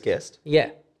previous guest.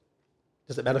 Yeah.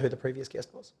 Does it matter who the previous guest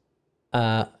was?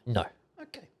 No.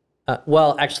 Okay.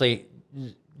 Well, actually,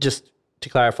 just to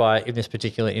clarify, in this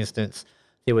particular instance,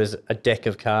 there was a deck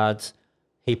of cards.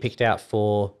 He picked out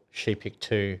 4, she picked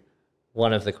 2.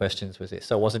 One of the questions was this.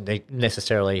 So it wasn't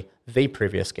necessarily the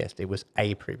previous guest, it was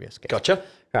a previous guest. Gotcha.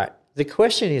 Right. The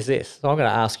question is this. So I'm going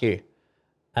to ask you.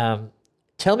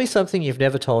 Tell me something you've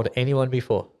never told anyone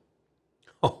before.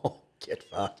 Oh, get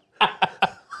fucked.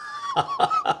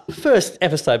 First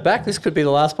episode back. This could be the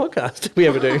last podcast we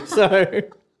ever do. So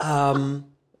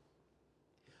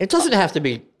it doesn't have to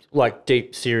be like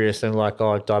deep, serious, and like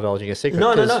divulging a secret.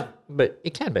 No. But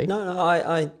it can be.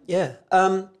 No, yeah.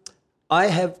 I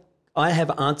have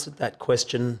answered that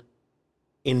question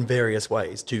in various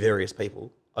ways to various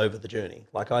people over the journey.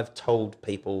 Like I've told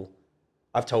a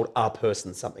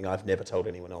person something I've never told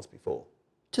anyone else before.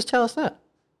 Just tell us that.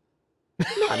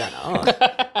 No.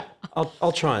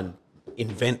 I'll try and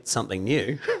invent something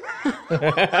new.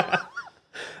 Yeah,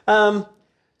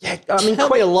 I mean, Tell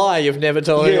me a lie you've never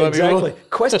told anyone exactly.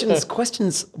 before.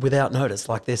 Questions without notice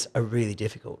like this are really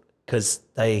difficult because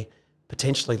they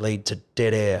potentially lead to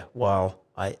dead air while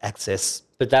I access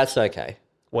But that's okay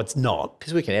what's not.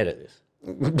 because we can edit this.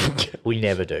 We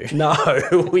never do. No,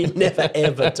 we never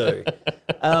ever do.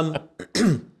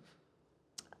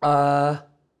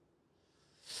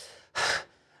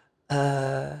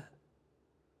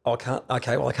 I can't.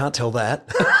 Okay, well, I can't tell that.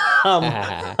 Oh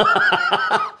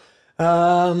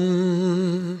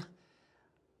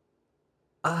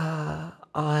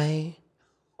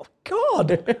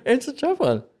God, It's a tough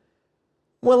one.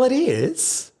 well, it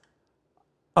is.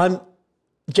 I'm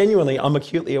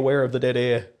acutely aware of the dead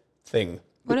air thing.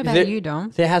 What about There- you, Dom?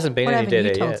 There hasn't been What any haven't dead you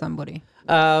air told yet. somebody?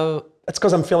 That's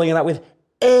because I'm filling it up with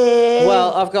air.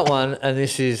 Well, I've got one, and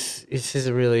this says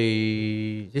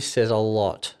a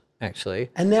lot, actually.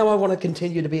 And now I want to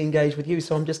continue to be engaged with you,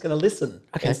 so I'm just going to listen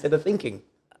instead of thinking.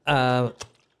 Well,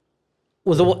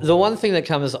 the one thing that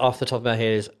comes off the top of my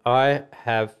head is I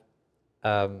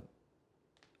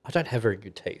don't have very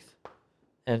good teeth,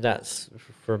 and that's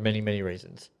for many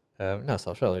reasons. No, it's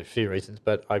not really a few reasons,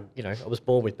 but I was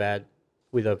born with a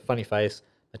funny face.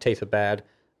 My teeth are bad.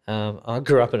 I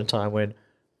grew up in a time when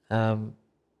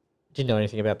didn't know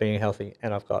anything about being healthy,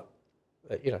 and I've got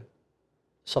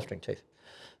soft drink teeth,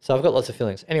 so I've got lots of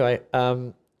fillings. Anyway,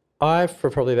 I for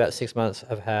probably about 6 months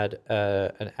have had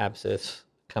an abscess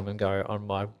come and go on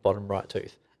my bottom right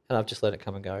tooth, and I've just let it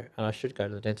come and go. And I should go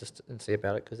to the dentist and see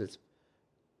about it because it's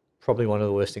probably one of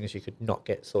the worst things you could not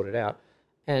get sorted out.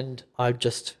 And I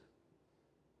just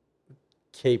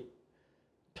keep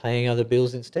paying other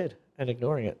bills instead and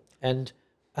ignoring it. And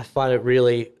I find it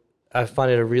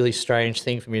a really strange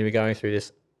thing for me to be going through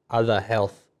this other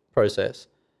health process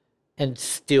and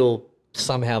still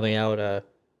somehow being able to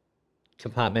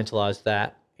compartmentalize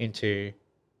that into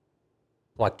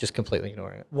like just completely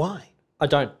ignoring it. Why? I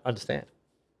don't understand.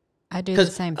 I do the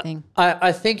same thing.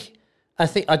 I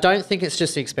don't think it's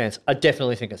just the expense. I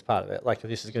definitely think it's part of it. Like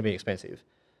this is going to be expensive,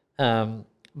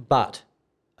 but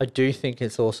I do think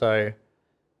it's also.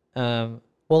 Well,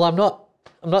 I'm not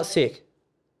sick.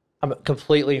 I'm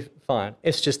completely fine.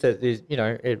 It's just that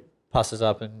it passes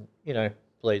up and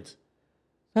bleeds.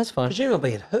 That's fine.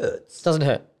 Presumably it hurts. Doesn't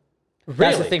hurt. Really?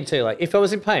 That's the thing too. Like if I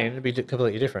was in pain, it'd be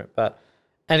completely different.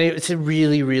 And it's a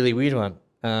really, really weird one.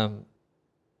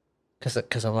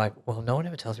 Because I'm like, well, no one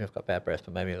ever tells me I've got bad breath,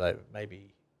 but maybe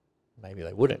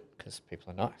they wouldn't because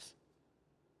people are nice.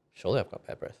 Surely I've got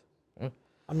bad breath.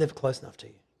 I'm never close enough to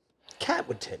you. Cat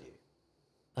would tell you.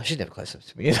 Oh, she's never close enough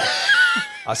to me either.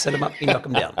 I set him up, you knock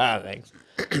him down. Thanks.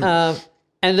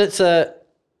 And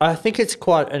I think it's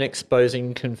quite an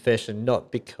exposing confession,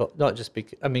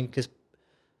 because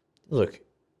look,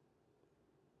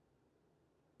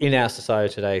 in our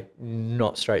society today,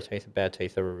 not straight teeth and bad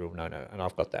teeth are a real no-no, and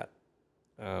I've got that.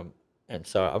 And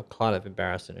so I'm kind of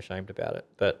embarrassed and ashamed about it,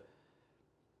 but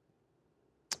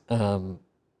I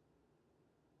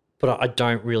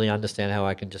don't really understand how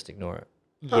I can just ignore it.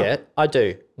 Yet I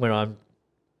do when I'm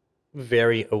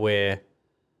very aware,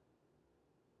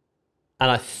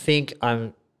 and I think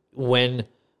when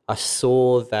I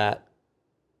saw that,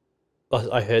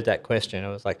 I heard that question, I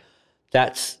was like,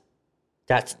 that's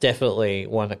definitely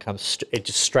one that comes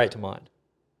just straight to mind.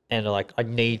 And like, I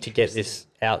need to get this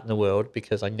out in the world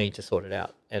because I need to sort it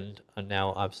out. And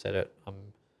now I've said it. Do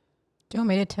you want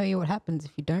me to tell you what happens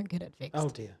if you don't get it fixed? Oh,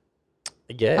 dear.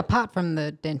 Yeah. Apart from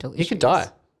the dental issues. You could die.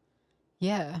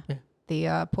 Yeah.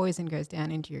 The poison goes down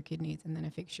into your kidneys and then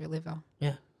affects your liver.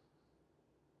 Yeah.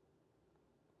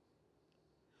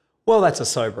 Well, that's a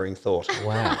sobering thought.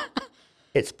 Wow.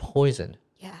 It's poison.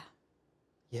 Yeah.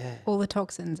 Yeah. All the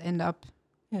toxins end up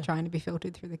trying to be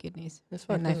filtered through the kidneys. That's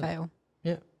right, and they doesn't it? fail.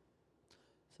 Yeah.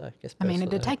 So I guess. I mean,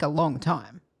 it'd take a long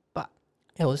time, but.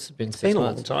 Yeah, well, this has been 6 been a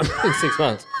months. long time. It's been 6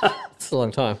 months. It's a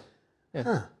long time. Yeah.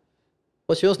 Huh.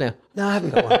 What's yours now? No, I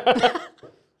haven't got one.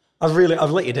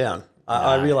 I've let you down.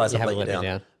 I realise I've let you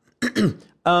down.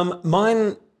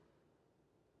 Mine,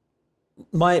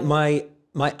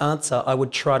 my answer, I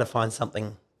would try to find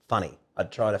something funny.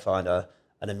 I'd try to find an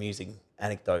amusing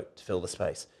anecdote to fill the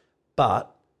space.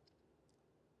 But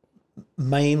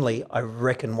mainly, I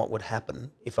reckon what would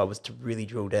happen if I was to really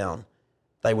drill down,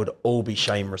 they would all be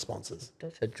shame responses.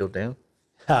 Don't say drill down.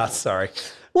 Ah, sorry.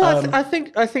 Well, I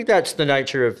think that's the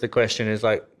nature of the question. Is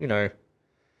like I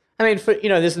mean,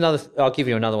 there's another. I'll give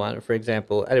you another one, for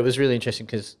example, and it was really interesting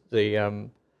because the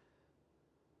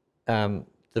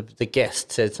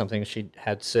guest said something. She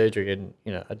had surgery, and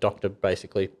a doctor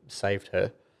basically saved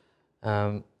her.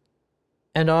 And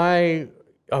I've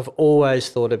always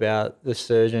thought about the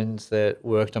surgeons that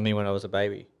worked on me when I was a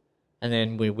baby, and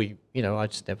then we I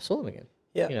just never saw them again.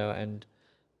 Yeah. And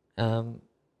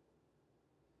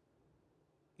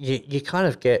you kind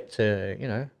of get to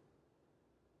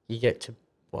you get to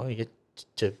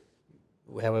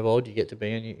however old you get to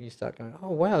be, and you start going, oh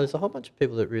wow, there's a whole bunch of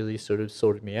people that really sort of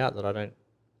sorted me out that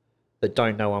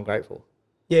don't know I'm grateful.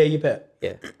 Yeah, you bet.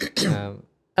 Yeah.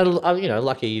 And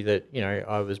lucky that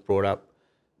I was brought up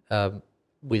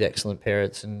with excellent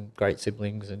parents and great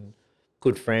siblings and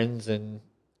good friends, and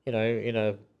in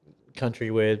a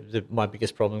country where my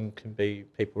biggest problem can be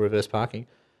people reverse parking,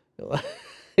 that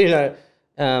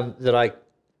I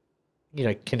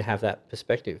can have that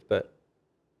perspective. But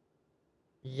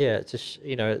yeah, it's just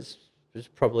it's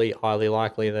probably highly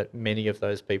likely that many of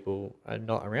those people are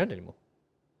not around anymore.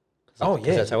 Oh yeah,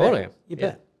 because that's how old I am. You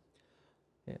bet.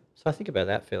 Yeah. So I think about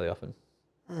that fairly often.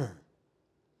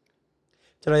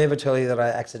 Did I ever tell you that I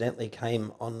accidentally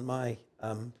came on my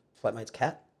flatmate's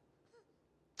cat?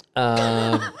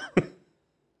 Well,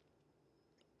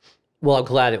 I'm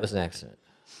glad it was an accident.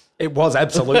 It was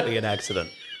absolutely an accident.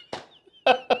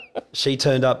 She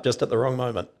turned up just at the wrong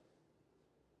moment.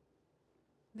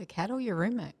 The cat or your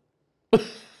roommate?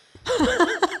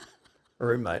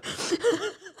 Roommate.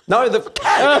 No, the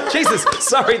cat. Jesus,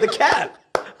 sorry, the cat.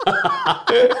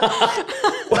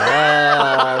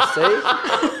 See?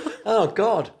 Oh,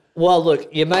 God. Well,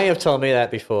 look, you may have told me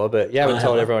that before, but you haven't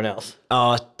told everyone else.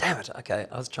 Oh, damn it. Okay,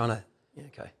 I was trying to... Yeah,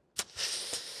 okay.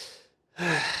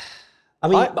 I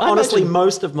mean, honestly,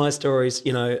 most of my stories,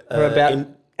 are about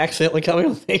accidentally coming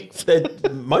on things. They're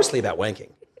mostly about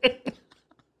wanking.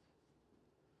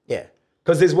 Yeah.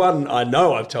 Because there's one I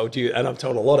know I've told you, and I've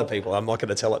told a lot of people. I'm not going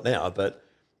to tell it now, but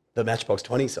the Matchbox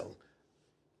 20 song.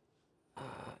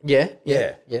 Yeah.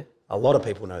 Yeah. A lot of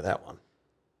people know that one.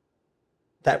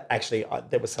 That actually,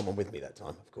 there was someone with me that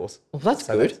time, of course. Well, that's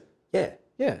good. Yeah.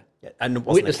 Yeah. And it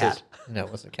wasn't Witnesses. a cat. No, it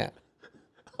wasn't a cat.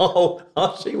 Oh,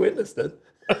 she witnessed it.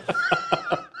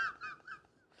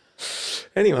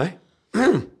 Anyway.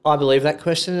 I believe that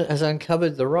question has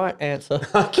uncovered the right answer.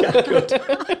 Okay, good.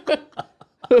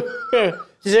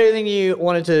 Is there anything you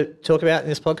wanted to talk about in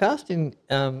this podcast?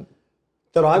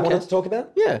 That I wanted to talk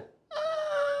about? Yeah.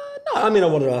 No, I mean, I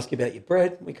wanted to ask you about your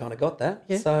bread. We kind of got that.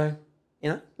 Yeah. So, The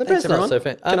thanks, bread's not so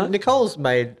everyone. fan. Nicole's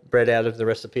made bread out of the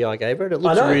recipe I gave her, and it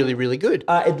looks know. really, really good.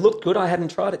 It looked good. I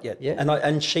hadn't tried it yet. Yeah.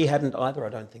 And she hadn't either, I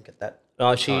don't think, at that.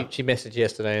 Oh, she messaged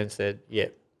yesterday and said, "Yeah,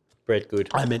 bread good."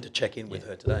 I meant to check in with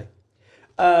her today.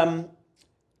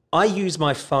 I use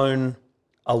my phone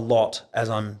a lot as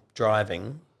I'm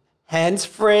driving,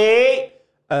 hands-free,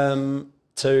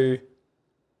 to,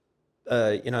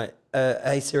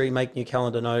 hey Siri, make new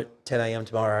calendar note, 10 a.m.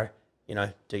 tomorrow,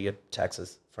 do your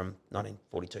taxes from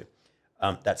 1942,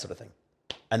 that sort of thing.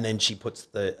 And then she puts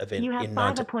the event You have in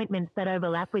 5 appointments that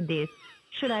overlap with this.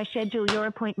 Should I schedule your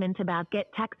appointment about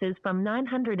get taxes from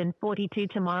 942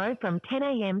 tomorrow from 10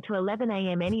 a.m. to 11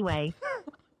 a.m. anyway?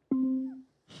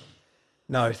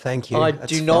 No, thank you. I That's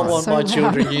do not fine. want So my loud.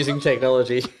 children using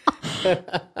technology.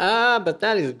 But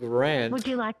that is grand. Would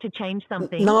you like to change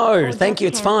something? No, Or thank just you.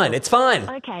 It's cancel? fine. It's fine.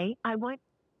 Okay, I won't.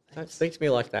 Don't speak to me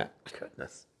like that.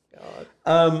 Goodness.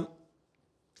 God.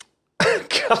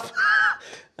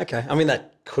 Okay, I mean,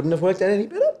 that couldn't have worked out any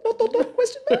better.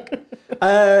 Question mark.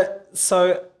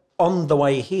 So on the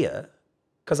way here,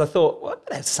 because I thought, well, I'm going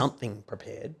to have something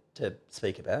prepared to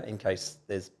speak about in case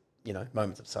there's,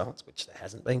 moments of silence, which there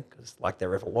hasn't been, because like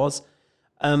there ever was.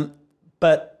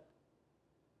 But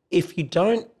if you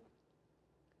don't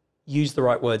use the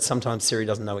right words, sometimes Siri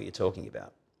doesn't know what you're talking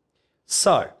about.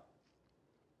 So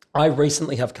I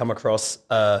recently have come across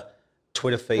a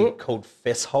Twitter feed called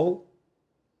Fesshole,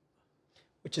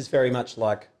 which is very much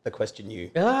like the question you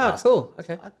asked. Cool.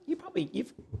 Okay.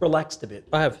 You've relaxed a bit.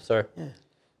 I have, sorry.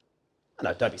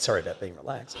 No, don't be sorry about being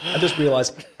relaxed. I just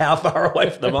realised how far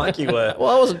away from the mic you were. Well,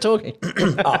 I wasn't talking.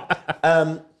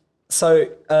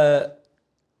 So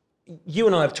you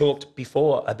and I have talked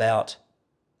before about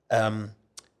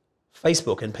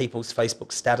Facebook and people's Facebook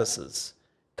statuses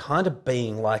kind of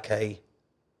being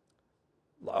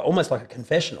almost like a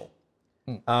confessional.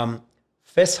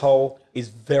 Fesshole is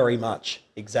very much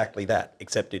exactly that,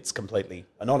 except it's completely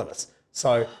anonymous.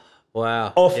 So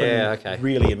Wow. often Yeah, okay.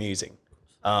 really amusing,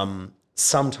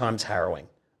 sometimes harrowing.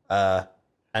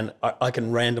 And I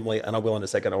can randomly, and I will in a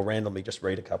second, I'll randomly just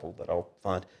read a couple that I'll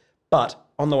find. But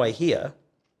on the way here,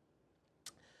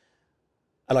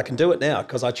 and I can do it now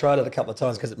because I tried it a couple of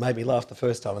times because it made me laugh the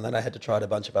first time, and then I had to try it a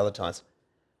bunch of other times.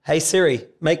 Hey Siri,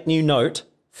 make new note,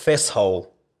 Fesshole.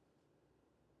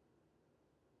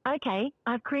 Okay,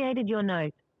 I've created your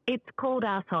note. It's called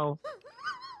asshole.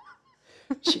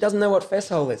 She doesn't know what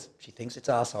Fesshole is. She thinks it's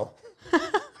arsehole.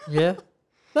 Yeah.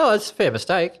 No, it's a fair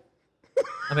mistake.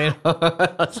 I mean,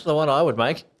 that's the one I would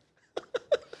make.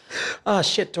 Ah,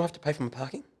 shit, do I have to pay for my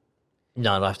parking?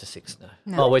 No, not after 6, no.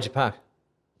 No. Oh, where'd you park?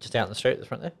 Just out in the street at the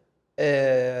front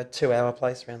there? 2 hour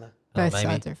place around there. Both maybe.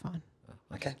 sides are fine.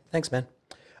 Okay, thanks, man.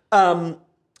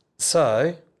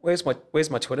 So where's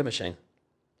my Twitter machine?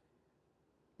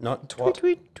 Not twat.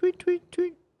 Tweet.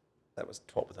 That was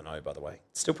twat with an O, by the way.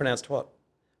 Still pronounced twat.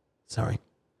 Sorry.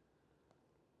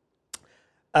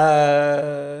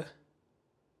 There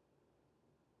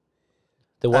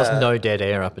was no dead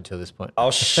air up until this point.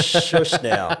 I'll shush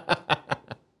now.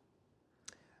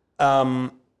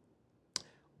 On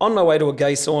my way to a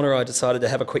gay sauna, I decided to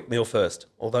have a quick meal first.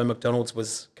 Although McDonald's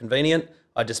was convenient,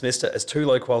 I dismissed it as too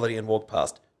low quality and walked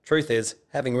past. Truth is,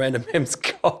 having random M's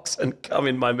cocks and cum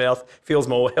in my mouth feels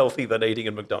more healthy than eating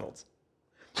in McDonald's.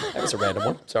 That was a random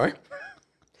one. Sorry.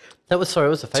 It was a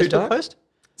Facebook dark? post?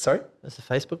 Sorry. It was a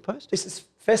Facebook post? This is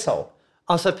Fesshole.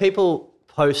 Oh, so people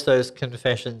post those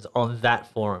confessions on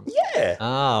that forum? Yeah.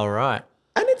 Oh, right.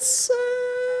 And it's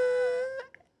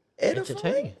edifying.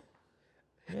 Entertaining.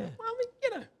 Yeah. Well, I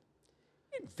mean,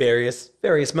 in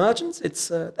various margins. It's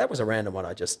that was a random one.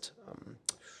 I just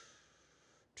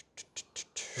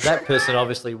That person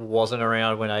obviously wasn't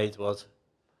around when AIDS was.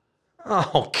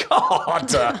 oh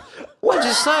God! I'm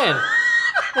just saying.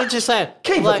 I'm just saying.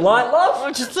 Keep it light, love.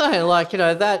 I'm just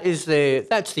saying,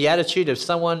 that's the attitude of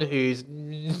someone who's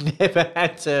never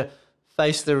had to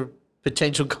face the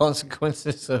potential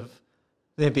consequences of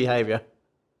their behaviour.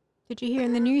 Did you hear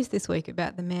in the news this week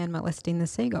about the man molesting the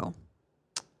seagull?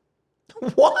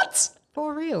 What?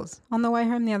 For reals. On the way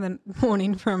home the other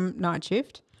morning from night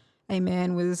shift, a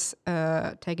man was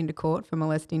taken to court for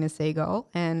molesting a seagull,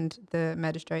 and the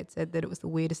magistrate said that it was the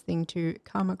weirdest thing to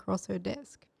come across her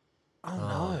desk. Oh,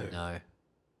 no. No.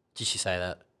 Did she say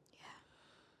that?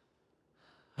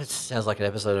 Yeah. It sounds like an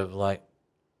episode of like,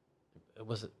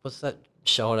 what's that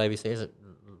show on ABC? Is it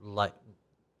like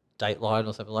Dateline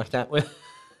or something like that? Where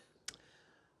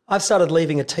I've started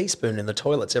leaving a teaspoon in the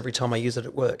toilets every time I use it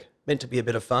at work. Meant to be a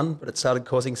bit of fun, but it started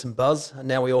causing some buzz, and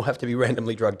now we all have to be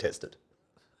randomly drug tested.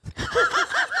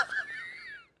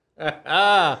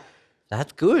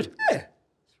 That's good. Yeah,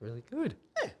 It's really good.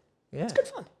 Yeah. it's good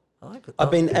fun. I like it.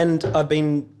 I've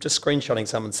been just screenshotting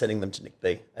some and sending them to Nick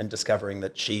B and discovering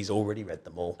that she's already read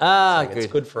them all. So good.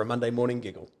 It's good for a Monday morning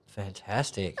giggle.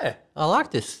 Fantastic. Yeah. I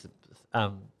like this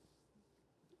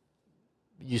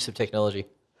use of technology.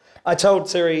 I told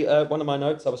Siri, one of my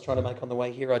notes I was trying to make on the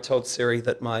way here, I told Siri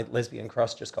that my lesbian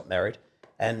crush just got married,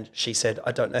 and she said,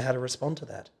 I don't know how to respond to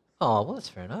that. Oh, well, that's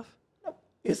fair enough.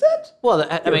 Is that? Well,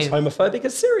 I You're mean, as homophobic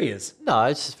as Siri is. no,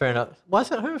 it's just fair enough. Why is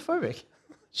that homophobic?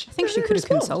 I think she could have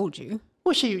consoled you.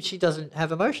 Well, she doesn't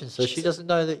have emotions, so she doesn't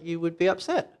know that you would be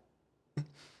upset.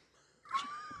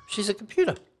 She's a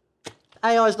computer.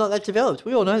 AI is not that developed.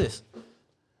 We all know this.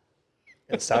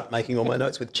 I'm start making all my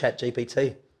notes with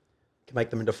ChatGPT. Can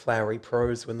make them into flowery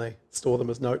prose when they store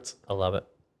them as notes. I love it.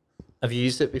 Have you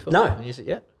used it before? No. Haven't you used it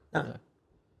yet? No.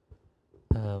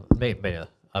 Me neither.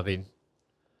 I mean,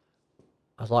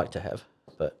 I'd like to have,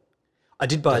 but I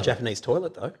did buy a Japanese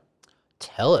toilet though.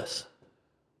 tell us.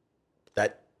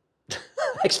 That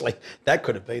actually, that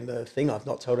could have been the thing I've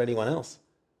not told anyone else.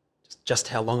 Just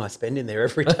how long I spend in there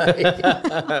every day.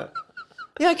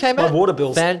 Yeah, okay, My mate. water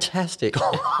bill's Fantastic.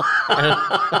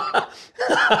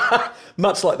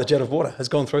 much like the jet of water has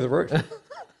gone through the roof.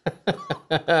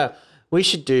 We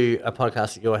should do a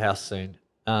podcast at your house soon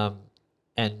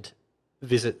and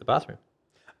visit the bathroom.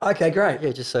 Okay, great.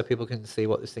 Yeah, just so people can see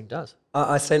what this thing does.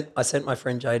 I sent my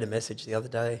friend Jade a message the other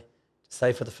day to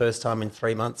say for the first time in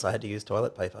 3 months I had to use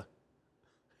toilet paper.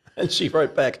 And she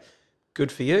wrote back,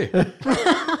 good for you.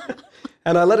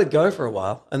 And I let it go for a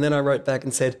while. And then I wrote back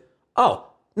and said, oh,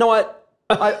 no,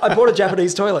 I bought a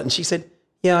Japanese toilet. And she said,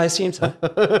 yeah, I assume so.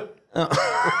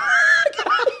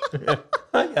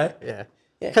 Okay. Yeah.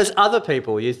 Because other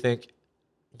people, you think,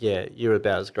 yeah, you're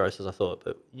about as gross as I thought.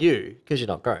 But you, because you're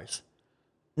not gross.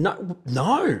 No.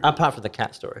 Apart from the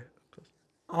cat story.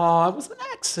 Oh, it was an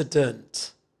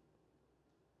accident.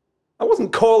 I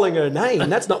wasn't calling her name.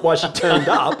 That's not why she turned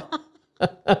up.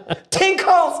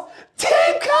 Tinkles!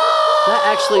 Tinkles! That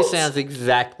actually sounds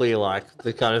exactly like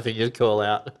the kind of thing you'd call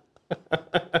out.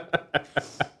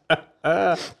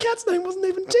 Cat's name wasn't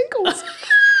even Tinkles.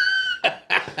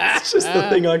 It's just the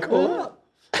thing I call out.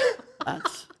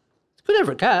 It's good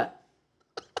for a cat.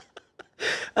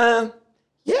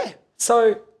 Yeah.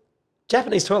 So,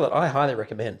 Japanese toilet, I highly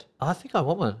recommend. I think I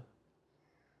want one.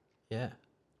 Yeah.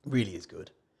 Really is good.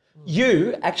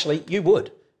 You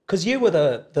would, because you were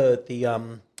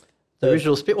the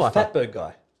original spit wiper. Fatberg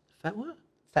guy. Fat what?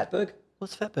 Fatberg.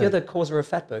 What's fat You're bird? the causer of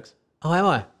fatbergs. Oh, am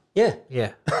I? Yeah.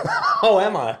 Yeah. Oh,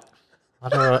 am I? I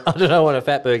don't know what a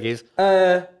fatberg is.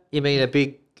 You mean a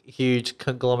big, huge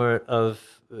conglomerate of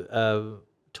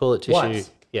toilet tissue?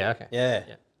 Wipes. Yeah. Okay. Yeah.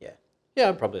 Yeah,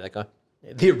 I'm probably that guy.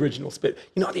 The original spit.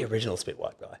 You're not the original spit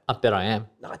wipe guy. I bet I am.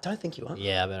 No, I don't think you are.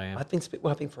 Yeah, I bet I am. I've been spit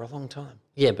wiping for a long time.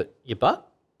 Yeah, but your butt?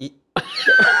 It's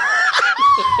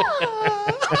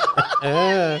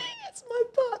my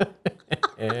butt.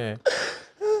 Yeah.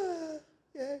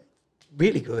 Yeah.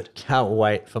 Really good. Can't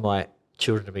wait for my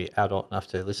children to be adult enough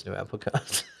to listen to our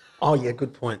podcast. Oh, yeah,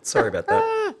 good point. Sorry about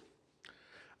that.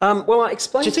 Well, I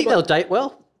explained Do you think they'll date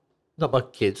well? Not my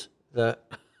kids. The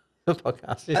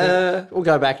podcast. Do you think we'll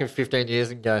go back in 15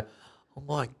 years and go, oh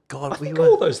my God, I think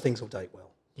all those things will date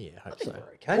well. Yeah, I hope think so.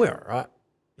 we're okay. We're all right.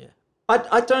 Yeah.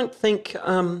 I don't think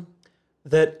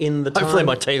that in the Hopefully time...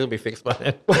 my teeth will be fixed by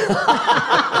then.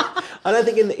 I don't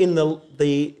think in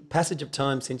the passage of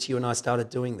time since you and I started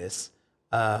doing this,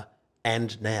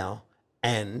 and now,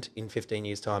 and in 15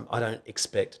 years' time, I don't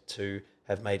expect to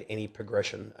have made any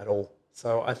progression at all.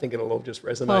 So I think it'll all just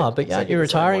resonate. Oh, but aren't exactly you the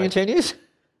same retiring way. in 10 years?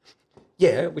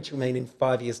 Yeah, which will mean in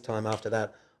 5 years' time after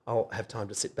that, I'll have time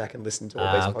to sit back and listen to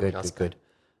all these podcasts. Good.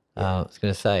 I was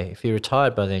going to say, if you're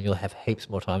retired by then, you'll have heaps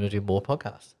more time to do more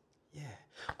podcasts. Yeah.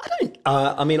 I don't...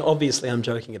 I mean, obviously, I'm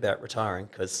joking about retiring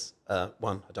because,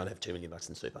 one, I don't have $2 million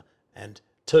in super, and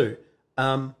two...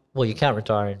 Well, you can't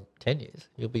retire in 10 years.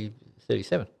 You'll be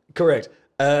 37. Correct.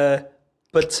 But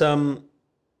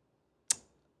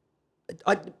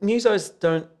musos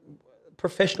don't...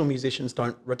 Professional musicians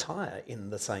don't retire in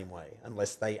the same way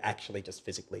unless they actually just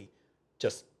physically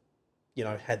just,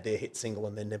 had their hit single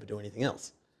and then never do anything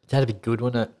else. That'd be good,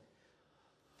 wouldn't it?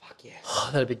 Fuck yes. Oh,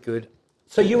 that'd be good.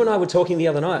 So you and I were talking the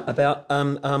other night about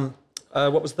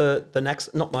what was the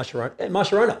next? Not My Sharona. My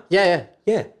Sharona. Yeah.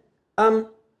 Yeah.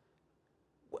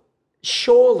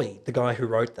 Surely the guy who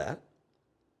wrote that,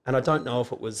 and I don't know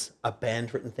if it was a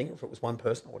band written thing or if it was one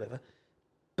person or whatever,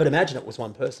 but imagine it was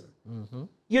one person. Mm-hmm.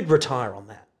 You'd retire on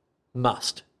that.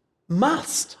 Must.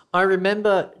 I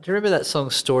remember. Do you remember that song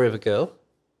 "Story of a Girl"?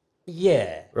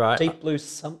 Yeah. Right. Deep Blue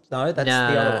No, that's the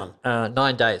other one.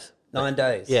 9 Days. 9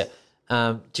 Days. Yeah.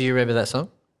 Do you remember that song?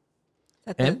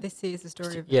 This is the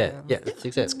story of Yeah, girl. yeah,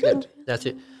 that's good. That's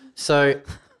it. So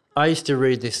I used to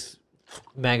read this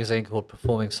magazine called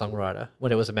Performing Songwriter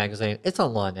when it was a magazine. It's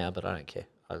online now, but I don't care.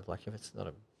 I like if it's not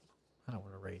a, I don't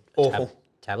want to read a Awful.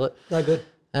 tablet. No good.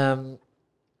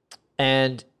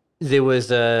 And there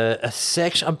was a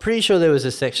section. I'm pretty sure there was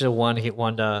a section of one-hit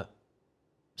wonder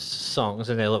songs,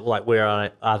 and they're like, "Where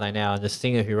are they now?" And the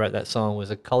singer who wrote that song was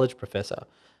a college professor,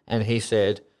 and he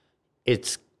said,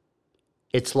 "It's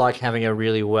like having a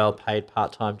really well-paid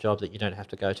part-time job that you don't have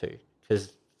to go to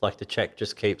because like the check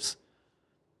just keeps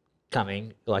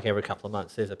coming. Like every couple of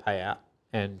months, there's a payout,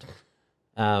 and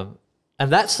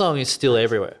that song is still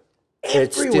everywhere.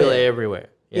 It's still everywhere.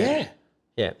 Yeah.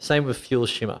 Same with Fuel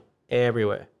Shimmer,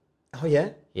 everywhere. Oh yeah.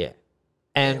 Yeah,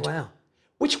 and wow,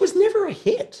 which was never a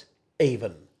hit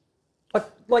even.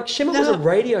 Like Shimmer was a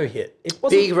radio hit. It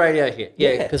wasn't big radio hit.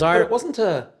 Yeah, because it wasn't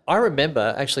a. I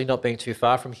remember actually not being too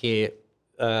far from here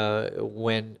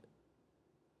when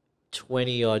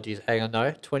 25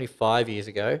 years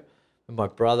ago, when my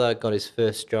brother got his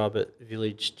first job at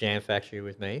Village Jam Factory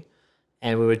with me,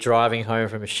 and we were driving home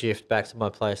from a shift back to my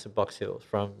place in Box Hill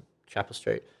from Chapel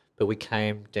Street, but we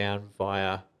came down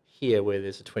via here where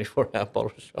there's a 24-hour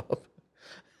bottle shop,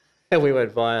 and we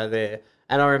went via there.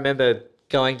 And I remember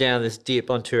going down this dip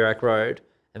on Toorak Road,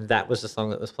 and that was the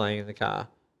song that was playing in the car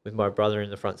with my brother in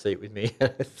the front seat with me,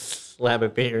 and a slab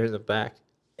of beer in the back.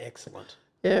 Excellent.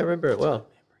 Yeah, I remember it well.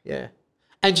 Yeah.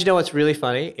 And you know what's really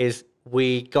funny is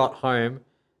we got home,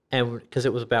 and because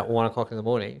it was about 1 o'clock in the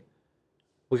morning,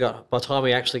 by the time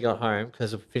we actually got home,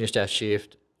 because we finished our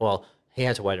shift, well, he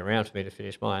had to wait around for me to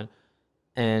finish mine,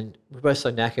 and we were both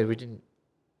so knackered we didn't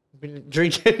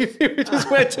drink anything. We just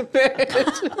went to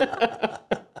bed.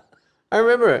 I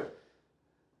remember it.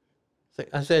 So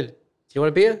I said, "Do you want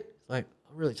a beer?" He's like,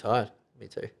 "I'm really tired." Me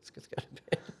too. Let's go to bed.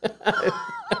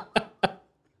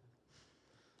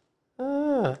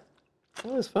 That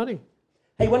was funny.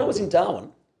 Hey, when I was in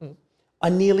Darwin, I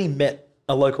nearly met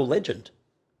a local legend.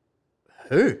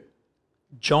 Who?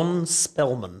 John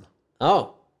Spellman.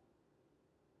 Oh.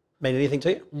 Mean anything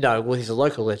to you? No, well, he's a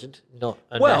local legend, not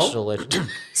a national legend.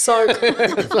 So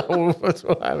That's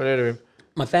what I haven't heard of him.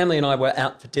 my family and I were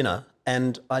out for dinner,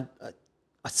 and I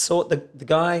saw the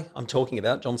guy I'm talking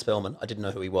about, John Spellman. I didn't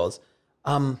know who he was.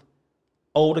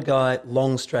 Older guy,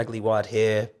 long straggly white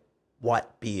hair,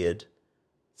 white beard.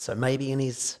 So maybe in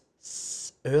his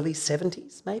early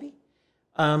 70s, maybe.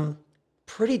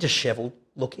 Pretty dishevelled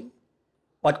looking,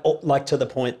 like to the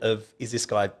point of, is this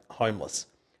guy homeless?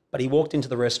 But he walked into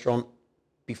the restaurant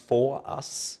before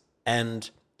us, and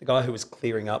the guy who was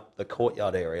clearing up the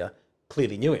courtyard area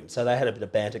clearly knew him. So they had a bit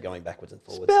of banter going backwards and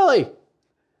forwards. Billy.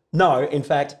 No, in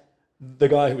fact, the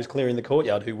guy who was clearing the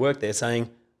courtyard who worked there saying,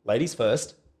 "Ladies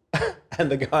first,"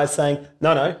 and the guy saying,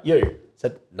 "No, you."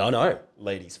 Said, "No,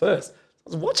 ladies first." I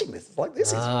was watching this. It's like,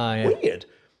 this is weird.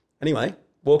 Anyway,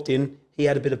 walked in. He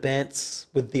had a bit of bants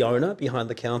with the owner behind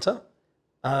the counter.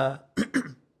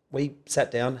 We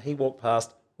sat down. He walked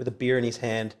past with a beer in his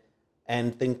hand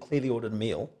and then clearly ordered a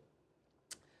meal.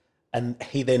 And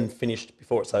he then finished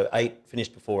before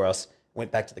us,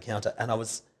 went back to the counter, and I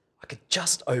could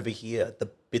just overhear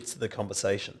the bits of the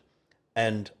conversation.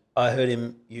 And I heard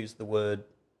him use the word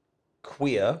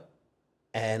queer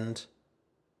and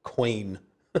queen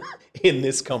in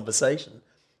this conversation.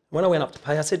 When I went up to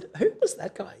pay, I said, "Who was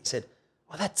that guy?" He said,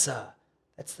 "Oh, that's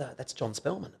John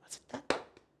Spellman." I said,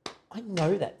 I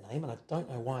know that name, and I don't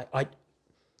know why. I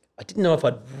didn't know if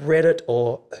I'd read it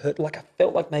or heard. I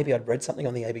felt like maybe I'd read something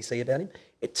on the ABC about him.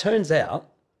 It turns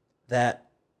out that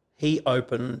he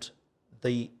opened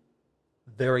the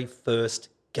very first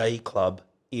gay club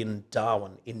in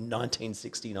Darwin in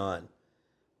 1969,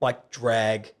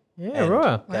 drag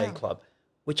and gay club,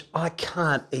 which I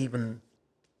can't even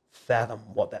fathom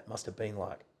what that must have been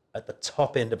like at the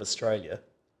top end of Australia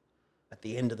at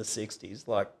the end of the 60s.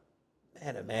 Man,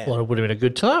 oh man. Well, it would have been a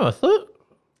good time, I thought.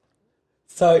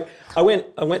 So I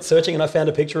went searching, and I found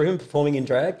a picture of him performing in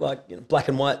drag, black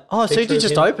and white. Oh, so you did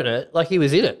just open it like he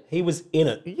was in it? He was in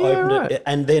it, Yeah, opened right. it,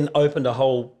 and then opened a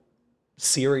whole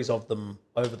series of them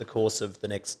over the course of the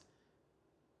next,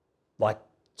 like,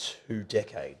 2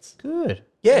 decades. Good.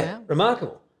 Yeah, Wow.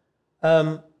 remarkable.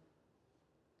 And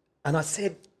I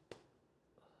said,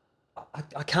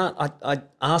 I can't. I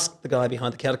asked the guy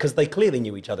behind the counter because they clearly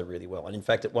knew each other really well. And in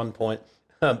fact, at one point,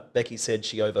 Becky said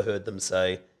she overheard him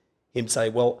say,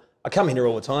 "Well, I come in here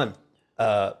all the time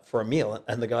for a meal."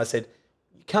 And the guy said,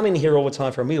 "You come in here all the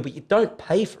time for a meal, but you don't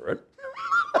pay for it."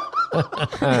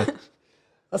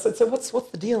 I said, "So what's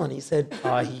the deal?" And he said,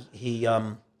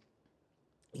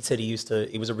 he said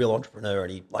he was a real entrepreneur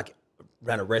and he like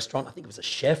ran a restaurant. I think he was a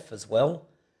chef as well.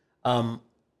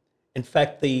 In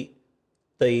fact, the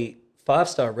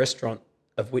 5-star restaurant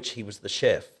of which he was the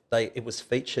chef, it was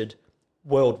featured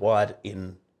worldwide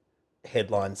in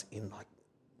headlines in like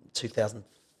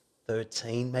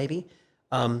 2013 maybe,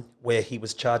 where he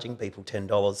was charging people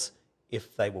 $10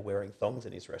 if they were wearing thongs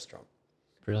in his restaurant.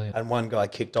 Brilliant. And one guy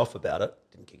kicked off about it,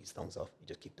 didn't kick his thongs off, he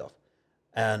just kicked off.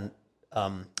 And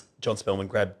John Spellman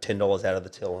grabbed $10 out of the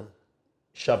till and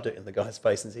shoved it in the guy's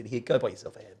face and said, "Here, go buy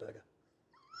yourself a hamburger."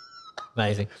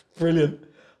 Amazing. Brilliant.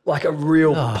 Like a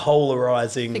real I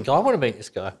polarizing, think I want to meet this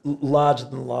guy. larger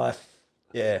than life.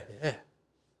 Yeah. Yeah.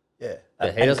 Yeah.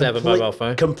 But he doesn't have a mobile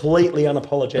phone. Completely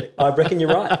unapologetic. I reckon you're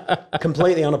right.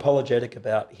 Completely unapologetic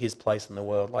about his place in the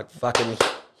world. Like, fucking,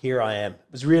 here I am.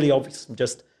 It was really obvious from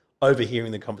just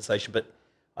overhearing the conversation. But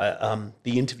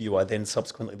the interview I then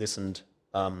subsequently listened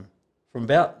from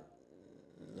about,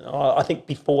 I think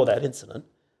before that incident,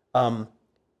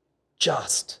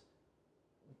 just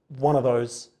one of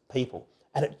those people.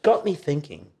 And it got me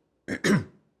thinking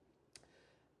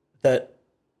that,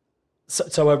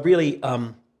 so I really,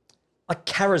 like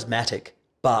charismatic,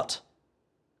 but,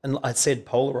 and I said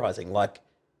polarizing, like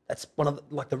that's one of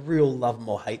the real love them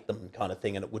or hate them kind of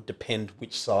thing. And it would depend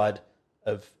which side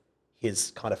of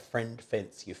his kind of friend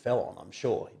fence you fell on, I'm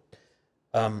sure.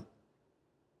 And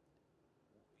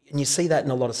you see that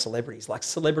in a lot of celebrities, like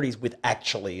celebrities with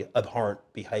actually abhorrent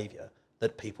behavior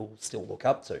that people still look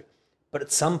up to. But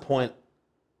at some point,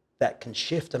 that can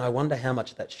shift, and I wonder how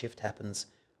much of that shift happens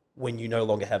when you no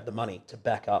longer have the money to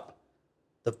back up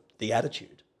the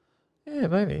attitude. Yeah,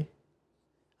 maybe.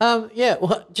 Yeah,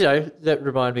 well, you know, that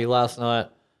reminded me, last night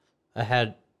I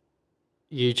had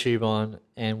YouTube on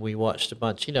and we watched a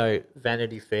bunch, you know,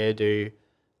 Vanity Fair do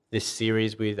this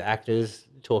series with actors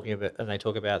talking about, and they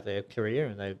talk about their career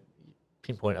and they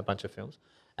pinpoint a bunch of films.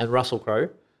 And Russell Crowe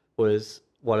was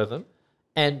one of them.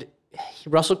 And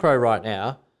Russell Crowe right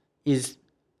now is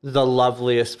the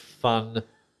loveliest, fun,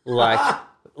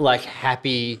 like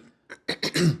happy,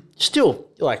 still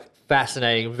like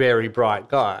fascinating, very bright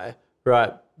guy,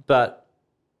 right? But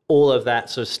all of that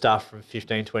sort of stuff from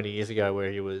 15, 20 years ago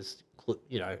where he was,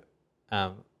 you know,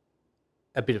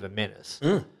 a bit of a menace.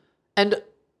 And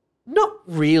not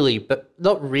really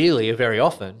very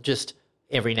often, just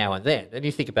every now and then. And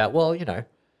you think about, well, you know,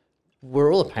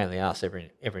 we're all a pain in the ass every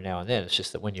now and then. It's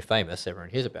just that when you're famous, everyone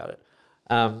hears about it.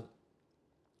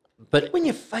 But When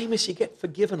you're famous, you get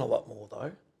forgiven a lot more,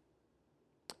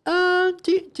 though.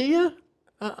 do you?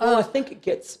 Well, I think it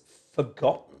gets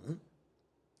forgotten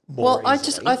more Well,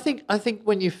 easily. I think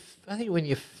when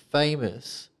you're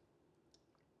famous,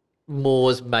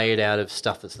 more's made out of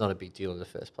stuff that's not a big deal in the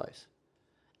first place.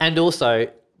 And also,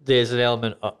 there's an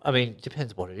element of, I mean, it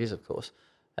depends what it is, of course.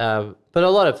 But a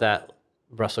lot of that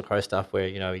Russell Crowe stuff where,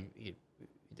 you know,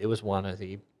 there was one, I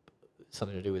think,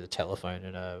 something to do with a telephone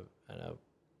and a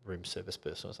room service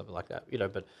person or something like that, you know,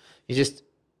 but you just,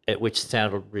 which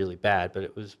sounded really bad, but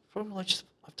it was probably like just,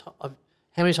 how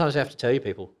many times do I have to tell you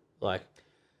people, like,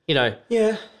 you know,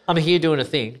 Yeah. I'm here doing a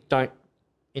thing, don't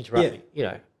interrupt Yeah. me, you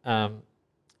know.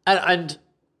 And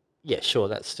yeah, sure,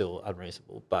 that's still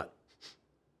unreasonable, but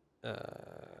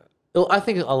well, I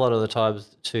think a lot of the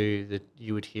times too that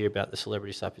you would hear about the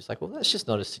celebrity stuff is like, well, that's just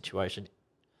not a situation.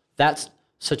 That's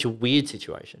such a weird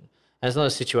situation. And it's not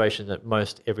a situation that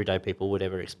most everyday people would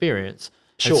ever experience.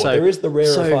 And Sure, so- there is the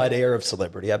so- rarefied air of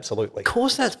celebrity, absolutely. of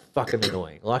course, that's fucking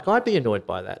annoying. Like, I'd be annoyed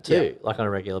by that too, like on a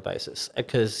regular basis,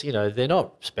 because, you know, they're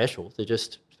not special. They're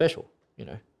just special, you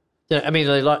know. I mean,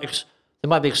 they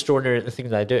might be extraordinary at the thing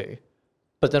they do,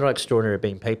 but they're not extraordinary at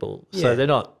being people. So Yeah. they're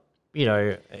not, you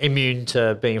know, immune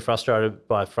to being frustrated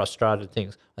by frustrated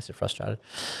things. I said frustrated.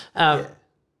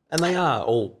 And they are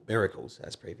all miracles,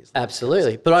 as previously.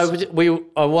 Absolutely. But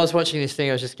I was watching this thing.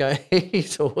 I was just going,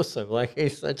 he's awesome. Like,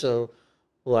 he's such a,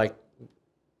 like,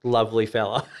 lovely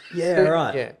fella. Yeah,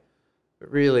 right. Yeah.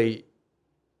 Really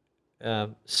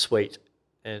sweet.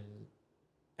 And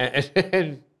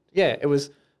yeah, it was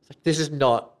like, this is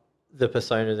not the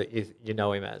persona that you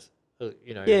know him as.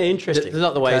 You know, Yeah, interesting. It's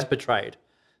not the way he's Okay. portrayed.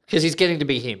 Because he's getting to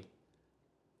be him.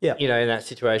 Yeah. you know, in that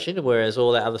situation, whereas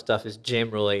all that other stuff is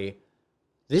generally,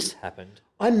 this happened.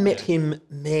 I met him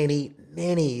many,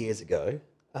 many years ago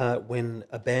when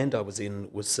a band I was in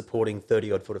was supporting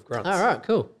 30 Odd Foot of Grunts. All right,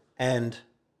 cool. And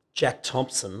Jack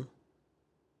Thompson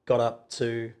got up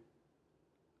to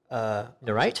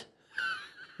Narrate?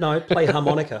 play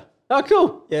harmonica. Oh,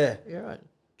 cool. Yeah. Yeah, right.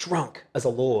 Drunk as a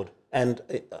lord. And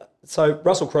so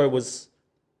Russell Crowe was,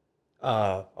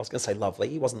 I was going to say lovely.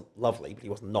 He wasn't lovely, but he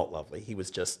was not lovely. He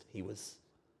was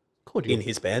Cordial. in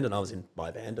his band and I was in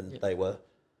my band and it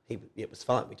was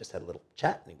fine. We just had a little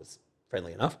chat and he was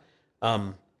friendly enough.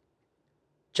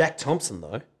 Jack Thompson,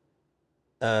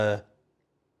 though,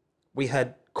 we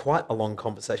had quite a long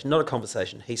conversation. Not a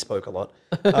conversation. He spoke a lot.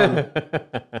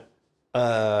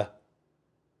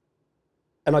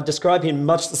 And I describe him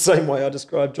much the same way I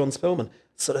described John Spellman.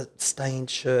 Sort of stained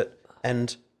shirt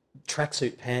and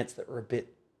tracksuit pants that were a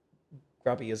bit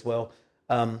grubby as well,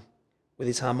 with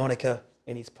his harmonica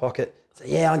in his pocket. So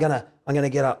yeah, I'm gonna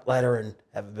get up later and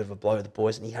have a bit of a blow with the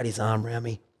boys. And he had his arm around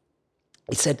me.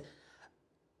 He said,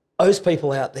 "Those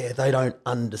people out there, they don't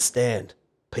understand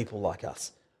people like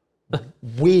us.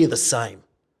 We're the same.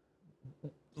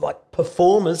 Like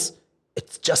performers,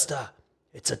 it's just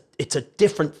it's a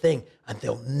different thing, and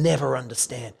they'll never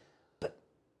understand. But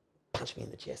punch me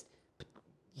in the chest. But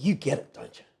you get it,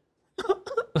 don't you?"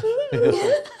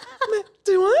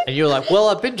 Do I? And you're like, well,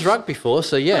 I've been drunk before,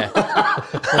 so yeah.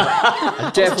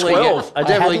 I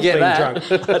definitely get that.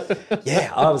 Drunk, but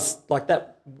yeah, I was like,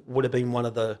 that would have been one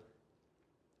of the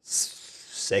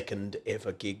second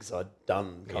ever gigs I'd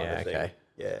done kind of thing. Okay.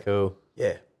 Yeah. Cool.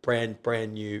 Yeah. Brand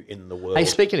new in the world. Hey,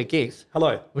 speaking of gigs,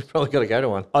 Hello. we've probably got to go to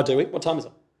one. Oh, do we? What time is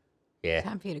it? Yeah.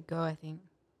 Time for you to go, I think.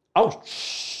 Oh,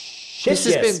 shit, This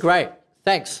has been great.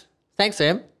 Thanks. Thanks,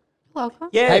 Em. Welcome.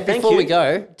 Yeah, Hey, thank before you. we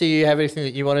go, do you have anything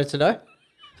that you wanted to know?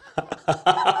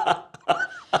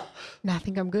 No, I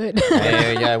think I'm good.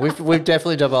 There we go. We've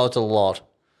definitely divulged a lot.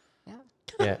 Yeah.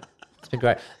 Yeah, it's been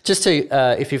great. Just to,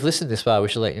 if you've listened this far, we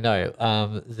should let you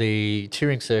know, the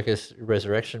Touring Circus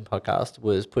Resurrection podcast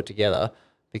was put together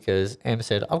because Em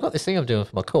said, I've got this thing I'm doing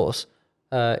for my course.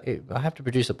 I have to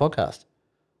produce a podcast.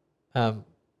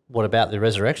 What about the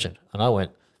resurrection? And I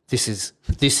went, this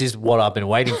is what I've been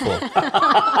waiting for.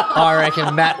 I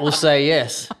reckon Matt will say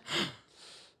yes.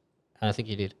 And I think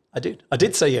you did. I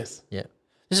did say yes. Yeah.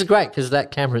 This is great because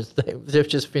that camera's, they've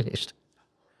just finished.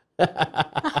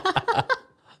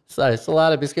 So,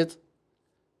 salada biscuits.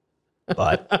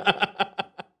 Bye.